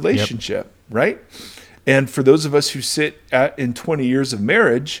any relationship, right? And for those of us who sit in 20 years of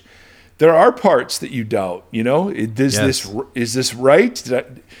marriage, there are parts that you doubt. Is this right?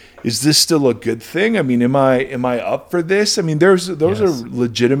 Is this still a good thing? I mean, am I up for this? I mean, those are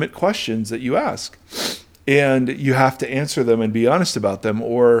legitimate questions that you ask, and you have to answer them and be honest about them,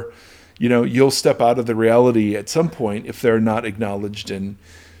 or you'll step out of the reality at some point if they're not acknowledged and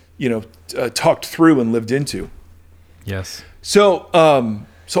talked through and lived into. Yes. So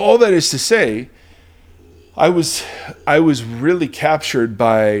all that is to say, I was really captured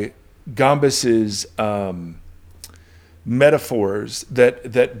by Gambas's metaphors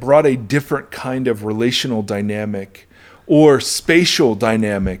that brought a different kind of relational dynamic or spatial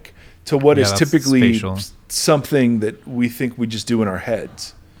dynamic to what is typically something that we think we just do in our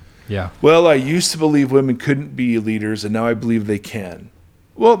heads. Yeah. Well, I used to believe women couldn't be leaders, and now I believe they can.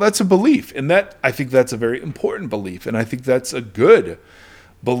 Well, that's a belief, and I think that's a very important belief, and I think that's a good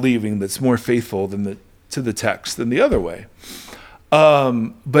believing that's more faithful to the text than the other way.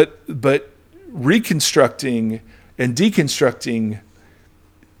 But reconstructing and deconstructing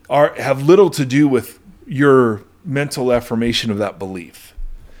have little to do with your mental affirmation of that belief.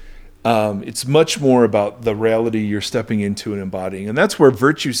 It's much more about the reality you're stepping into and embodying. And that's where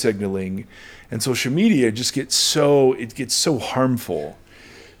virtue signaling and social media just gets so harmful,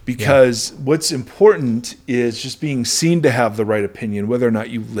 because what's important is just being seen to have the right opinion, whether or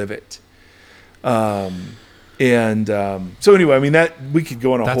not you live it. So anyway, I mean, that we could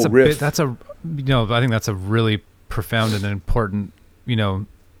go on a whole riff. I think that's a really profound and important,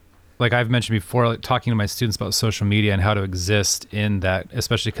 like I've mentioned before, like talking to my students about social media and how to exist in that,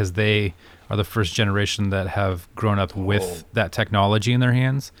 especially because they are the first generation that have grown up with that technology in their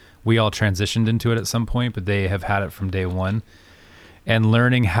hands. We all transitioned into it at some point, but they have had it from day one. And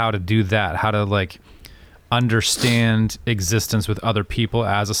learning how to do that, how to like understand existence with other people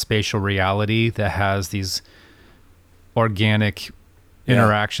as a spatial reality that has these organic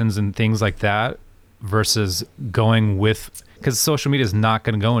interactions and things like that, versus going with, because social media is not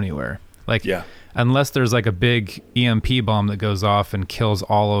going to go anywhere. Unless there's like a big EMP bomb that goes off and kills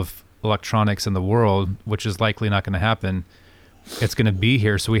all of electronics in the world, which is likely not going to happen, it's going to be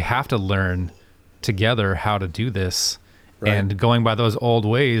here. So we have to learn together how to do this. Right. And going by those old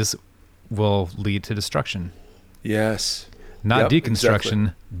ways will lead to destruction. Yes. Not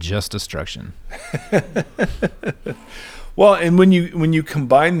deconstruction, just destruction. Well, and when you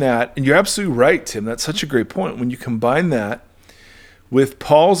combine that, and you're absolutely right, Tim, that's such a great point. When you combine that with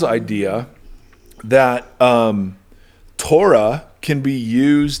Paul's idea that Torah can be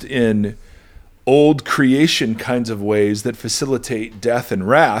used in old creation kinds of ways that facilitate death and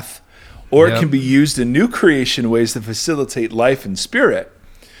wrath, or it can be used in new creation ways that facilitate life and spirit,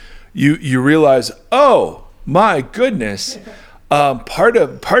 you realize, oh my goodness, part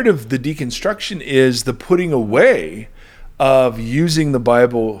of the deconstruction is the putting away of using the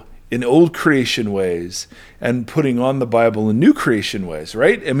Bible in old creation ways and putting on the Bible in new creation ways,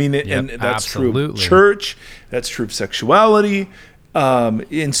 right? I mean, and that's true of church, that's true of sexuality.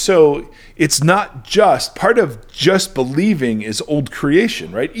 And so it's not just, part of just believing is old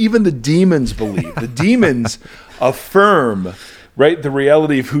creation, right? Even the demons believe. The demons affirm, right, the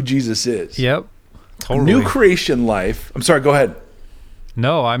reality of who Jesus is. Yep, totally. New creation life. I'm sorry, go ahead.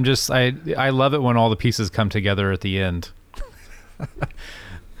 No, I love it when all the pieces come together at the end.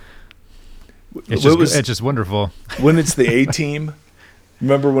 It's just wonderful. When it's the A-team.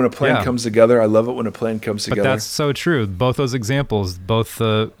 Remember when a plan comes together? I love it when a plan comes together. But that's so true. Both those examples, both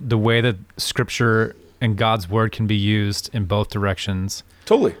the way that Scripture and God's Word can be used in both directions.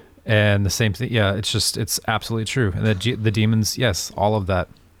 Totally. And the same thing. Yeah, it's absolutely true. And the demons, yes, all of that.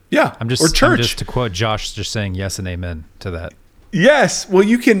 Yeah, I'm just to quote Josh, just saying yes and amen to that. Yes. Well,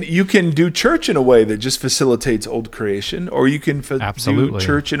 you can do church in a way that just facilitates old creation, or you can do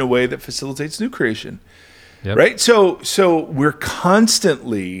church in a way that facilitates new creation. Yep. Right? So we're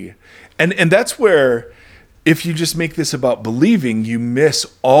constantly, and that's where if you just make this about believing, you miss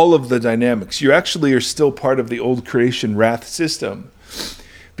all of the dynamics. You actually are still part of the old creation wrath system.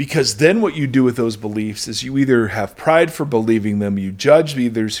 Because then what you do with those beliefs is you either have pride for believing them, you judge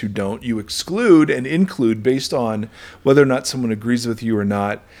others who don't, you exclude and include based on whether or not someone agrees with you or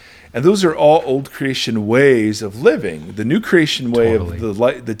not. And those are all old creation ways of living. The new creation way of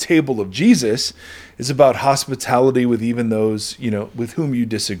the table of Jesus is about hospitality with even those, with whom you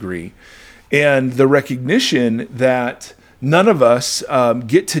disagree. And the recognition that none of us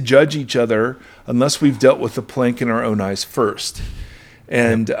get to judge each other unless we've dealt with the plank in our own eyes first.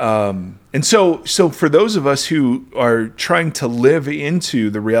 And so for those of us who are trying to live into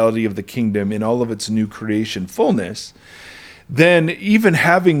the reality of the kingdom in all of its new creation fullness, then even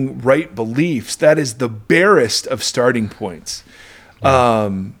having right beliefs, that is the barest of starting points.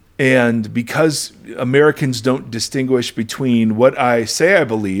 And because Americans don't distinguish between what I say I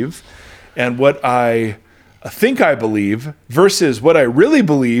believe and what I think I believe versus what I really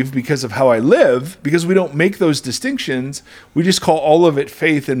believe because of how I live, because we don't make those distinctions, we just call all of it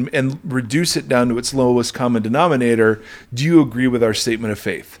faith and reduce it down to its lowest common denominator. Do you agree with our statement of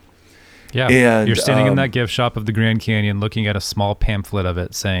faith? Yeah, and you're standing in that gift shop of the Grand Canyon looking at a small pamphlet of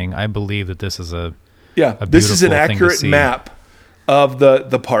it saying, I believe that this is a this is an accurate map of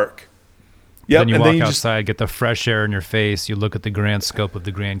the park. Yep. Then you walk outside, get the fresh air in your face, you look at the grand scope of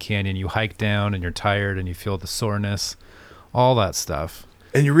the Grand Canyon, you hike down and you're tired and you feel the soreness, all that stuff.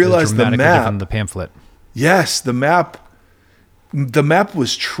 And you realize the map, from the pamphlet. Yes, the map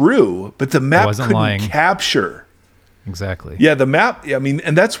was true, but the map couldn't capture. Exactly. Yeah, the map,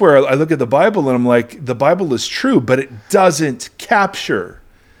 and that's where I look at the Bible and I'm like, the Bible is true, but it doesn't capture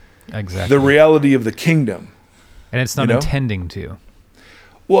the reality of the kingdom. And it's not intending to.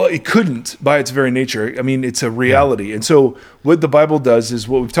 Well, it couldn't by its very nature. It's a reality. Yeah. And so what the Bible does is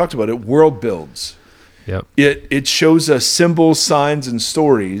what we've talked about, it world builds. Yep. It shows us symbols, signs, and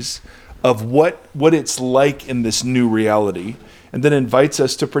stories of what it's like in this new reality, and then invites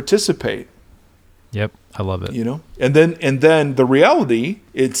us to participate. Yep, I love it. And then the reality,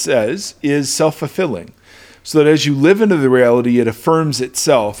 it says, is self-fulfilling. So that as you live into the reality, it affirms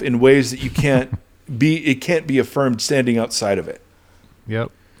itself in ways that it can't be affirmed standing outside of it.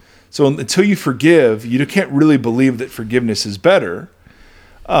 Yep. So until you forgive, you can't really believe that forgiveness is better.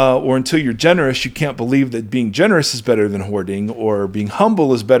 Or until you're generous, you can't believe that being generous is better than hoarding, or being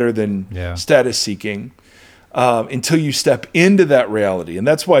humble is better than status seeking. Until you step into that reality. And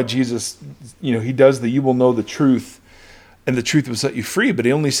that's why Jesus, he does you will know the truth, and the truth will set you free. But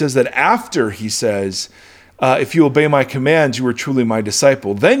he only says that after he says, if you obey my commands, you are truly my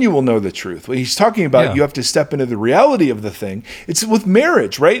disciple. Then you will know the truth. Well, he's talking about you have to step into the reality of the thing. It's with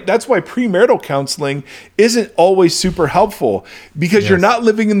marriage, right? That's why premarital counseling isn't always super helpful, because you're not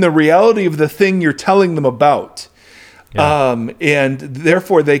living in the reality of the thing you're telling them about. Yeah. And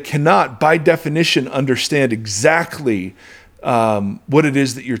therefore they cannot, by definition, understand exactly what it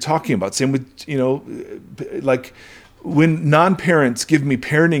is that you're talking about. Same with, like when non-parents give me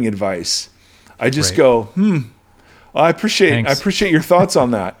parenting advice, I just go, I appreciate your thoughts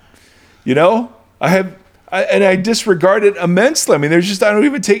on that. I disregard it immensely. I don't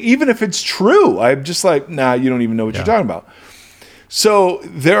even take, even if it's true, I'm just like, nah, you don't even know what you're talking about. So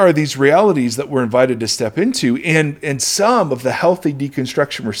there are these realities that we're invited to step into, and some of the healthy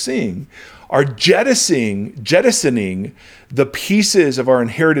deconstruction we're seeing are jettisoning the pieces of our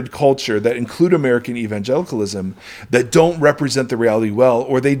inherited culture that include American evangelicalism that don't represent the reality well,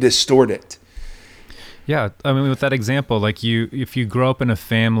 or they distort it. Yeah, with that example, if you grow up in a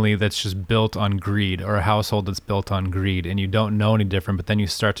family that's just built on greed, or a household that's built on greed, and you don't know any different, but then you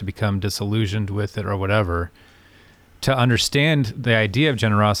start to become disillusioned with it or whatever, to understand the idea of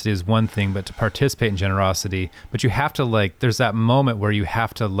generosity is one thing, but to participate in generosity, but you have to there's that moment where you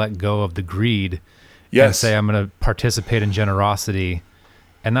have to let go of the greed and say, I'm going to participate in generosity.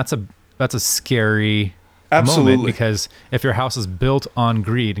 And that's a scary moment, because if your house is built on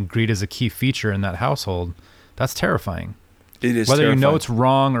greed, and greed is a key feature in that household, that's terrifying. It is Whether terrifying. You know it's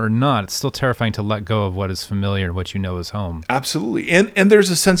wrong or not, it's still terrifying to let go of what is familiar and what you know is home. Absolutely. And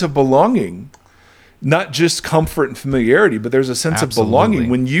there's a sense of belonging. Not just comfort and familiarity, but there's a sense of belonging.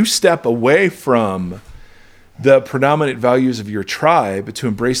 When you step away from the predominant values of your tribe to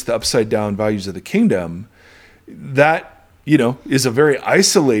embrace the upside down values of the kingdom, that, is a very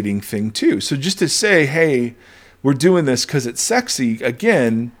isolating thing too. So just to say, hey, we're doing this because it's sexy,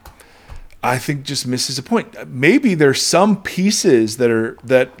 again, I think just misses a point. Maybe there's some pieces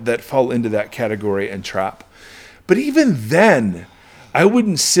that fall into that category and trap. But even then, I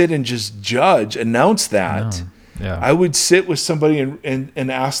wouldn't sit and just announce that. Yeah. I would sit with somebody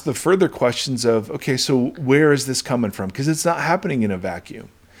and ask the further questions of, okay, so where is this coming from? Because it's not happening in a vacuum,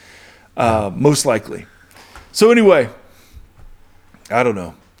 most likely. So anyway, I don't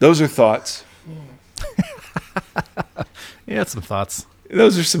know. Those are thoughts. Yeah, some thoughts.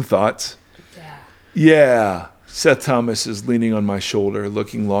 Those are some thoughts. Yeah. Seth Thomas is leaning on my shoulder,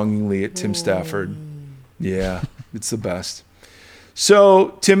 looking longingly at Tim Stafford. Yeah, it's the best.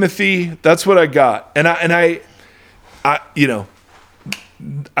 So, Timothy, that's what I got. And I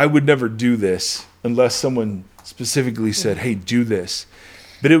would never do this unless someone specifically said, hey, do this.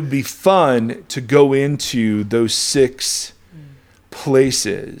 But it would be fun to go into those 6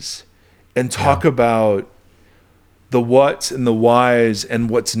 places and talk about the what's and the whys and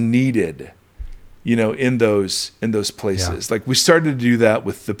what's needed, in those places. Yeah. Like we started to do that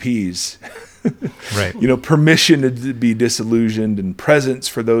with the P's. Right. Permission to be disillusioned and presence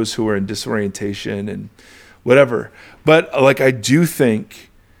for those who are in disorientation and whatever. But like, I do think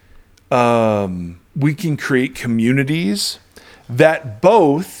we can create communities that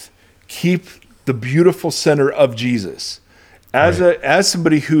both keep the beautiful center of Jesus. As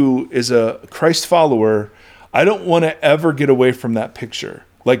somebody who is a Christ follower, I don't want to ever get away from that picture.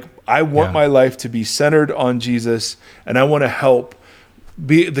 Like, I want my life to be centered on Jesus, and I want to help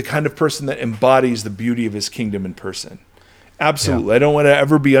be the kind of person that embodies the beauty of his kingdom in person. Absolutely. Yeah. I don't want to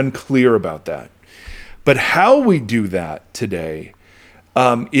ever be unclear about that. But how we do that today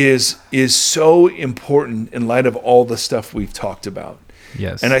is so important in light of all the stuff we've talked about.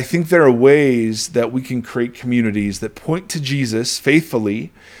 Yes. And I think there are ways that we can create communities that point to Jesus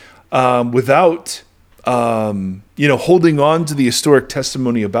faithfully without holding on to the historic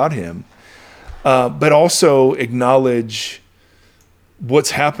testimony about him, but also acknowledge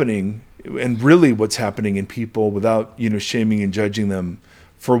what's happening and really what's happening in people without, shaming and judging them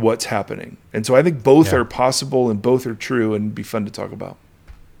for what's happening. And so I think both are possible and both are true and be fun to talk about.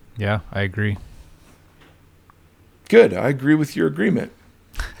 Yeah, I agree. Good. I agree with your agreement.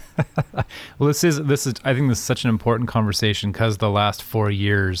 Well, this is, I think this is such an important conversation because the last 4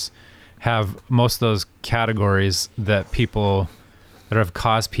 years have most of those categories that have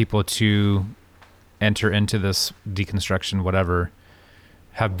caused people to enter into this deconstruction, whatever,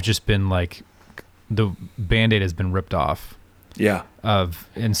 have just been like the Band-Aid has been ripped off. Yeah.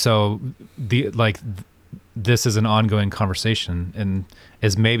 And so this is an ongoing conversation and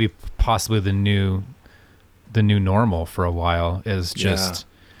is maybe possibly the new normal for a while is just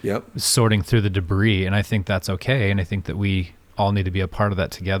sorting through the debris. And I think that's okay. And I think that we all need to be a part of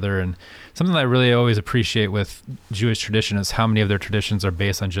that together. And something that I really always appreciate with Jewish tradition is how many of their traditions are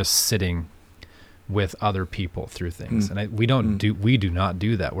based on just sitting with other people through things. And we do not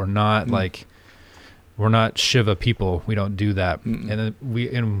do that. We're not we're not Shiva people. We don't do that. And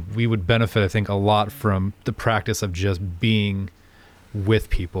we would benefit, I think, a lot from the practice of just being with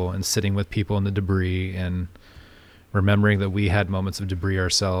people and sitting with people in the debris and remembering that we had moments of debris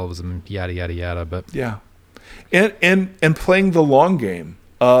ourselves and yada, yada, yada. But yeah. And playing the long game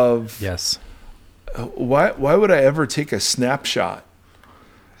of why would I ever take a snapshot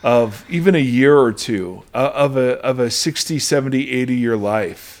of even a year or two of a 60, 70, 80 year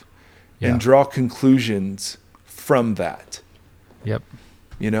life and draw conclusions from that. Yep.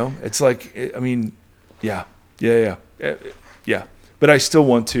 It's like, I mean, yeah. But I still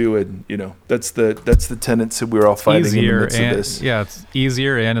want to, and that's the tenets that we're all fighting in the midst of this. Yeah, it's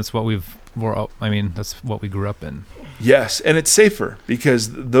easier, and it's what that's what we grew up in. Yes, and it's safer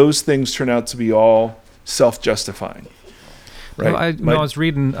because those things turn out to be all self-justifying. Right? I was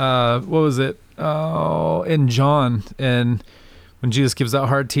reading, what was it? In John, and when Jesus gives that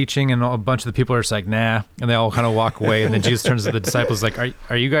hard teaching, and a bunch of the people are just like, nah, and they all kind of walk away, and then Jesus turns to the disciples like,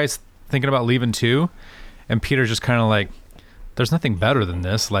 are you guys thinking about leaving too? And Peter's just kind of like, there's nothing better than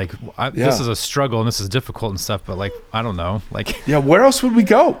this. Like, this is a struggle and this is difficult and stuff, but like, I don't know. Like, where else would we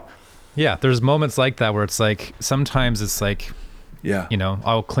go? Yeah, there's moments like that where it's like, sometimes it's like,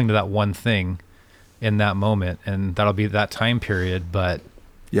 I'll cling to that one thing in that moment, and that'll be that time period. But,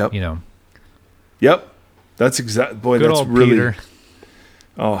 Yep. That's exactly, boy, good that's old really, Peter.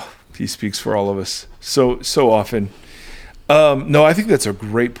 Oh, he speaks for all of us so often. No, I think that's a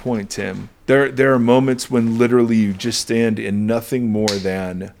great point, Tim. There are moments when literally you just stand in nothing more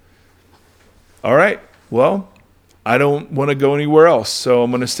than, all right, well, I don't want to go anywhere else, so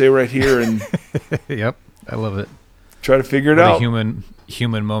I'm going to stay right here and Yep, I love it. Try to figure it out. A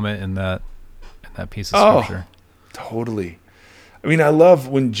human moment in that piece of scripture. Totally. I mean, I love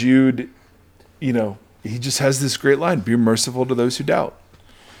when Jude, he just has this great line: "Be merciful to those who doubt."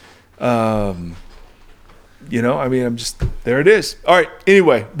 there it is. All right.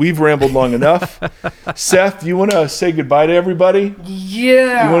 Anyway, we've rambled long enough. Seth, do you want to say goodbye to everybody?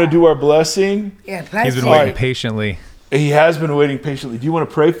 Yeah. You want to do our blessing? Yeah, He's been blessing. waiting patiently. He has been waiting patiently. Do you want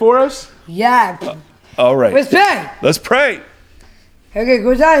to pray for us? Yeah. All right. Let's pray. Let's pray. Okay,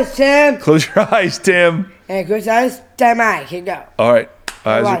 close your eyes, Tim. Close your eyes, Tim. And close your eyes, time eye. Here you go. All right.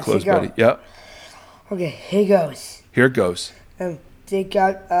 Eyes Alright, are closed, here you buddy. go. Yep. Okay, here goes. Here it goes. Take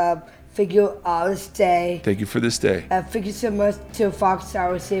out, thank you all this day. Thank you for this day. Thank you so much to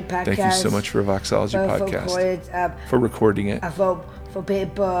Voxology podcast. Thank you so much for Voxology podcast. For recording it. For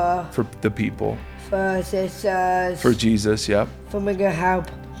people. For the people. For sisters. For Jesus, yep. For making help.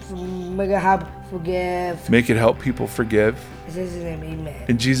 Forgive. Make it help people forgive. In Jesus' name, amen.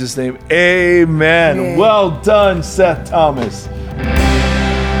 In Jesus' name, amen. Amen. Well done, Seth Thomas.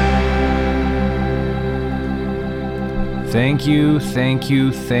 Thank you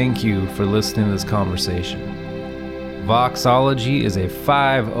for listening to this conversation. Voxology is a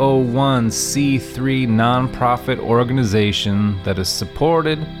 501c3 nonprofit organization that is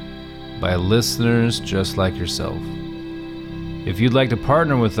supported by listeners just like yourself. If you'd like to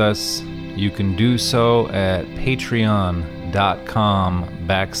partner with us, you can do so at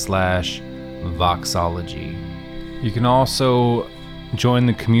patreon.com/Voxology. You can also join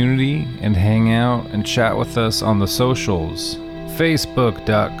the community and hang out and chat with us on the socials.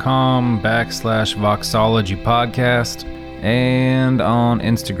 Facebook.com/Voxology Podcast and on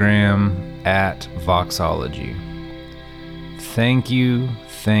Instagram @Voxology. Thank you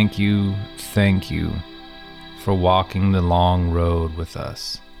for walking the long road with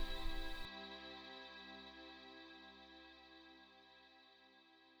us.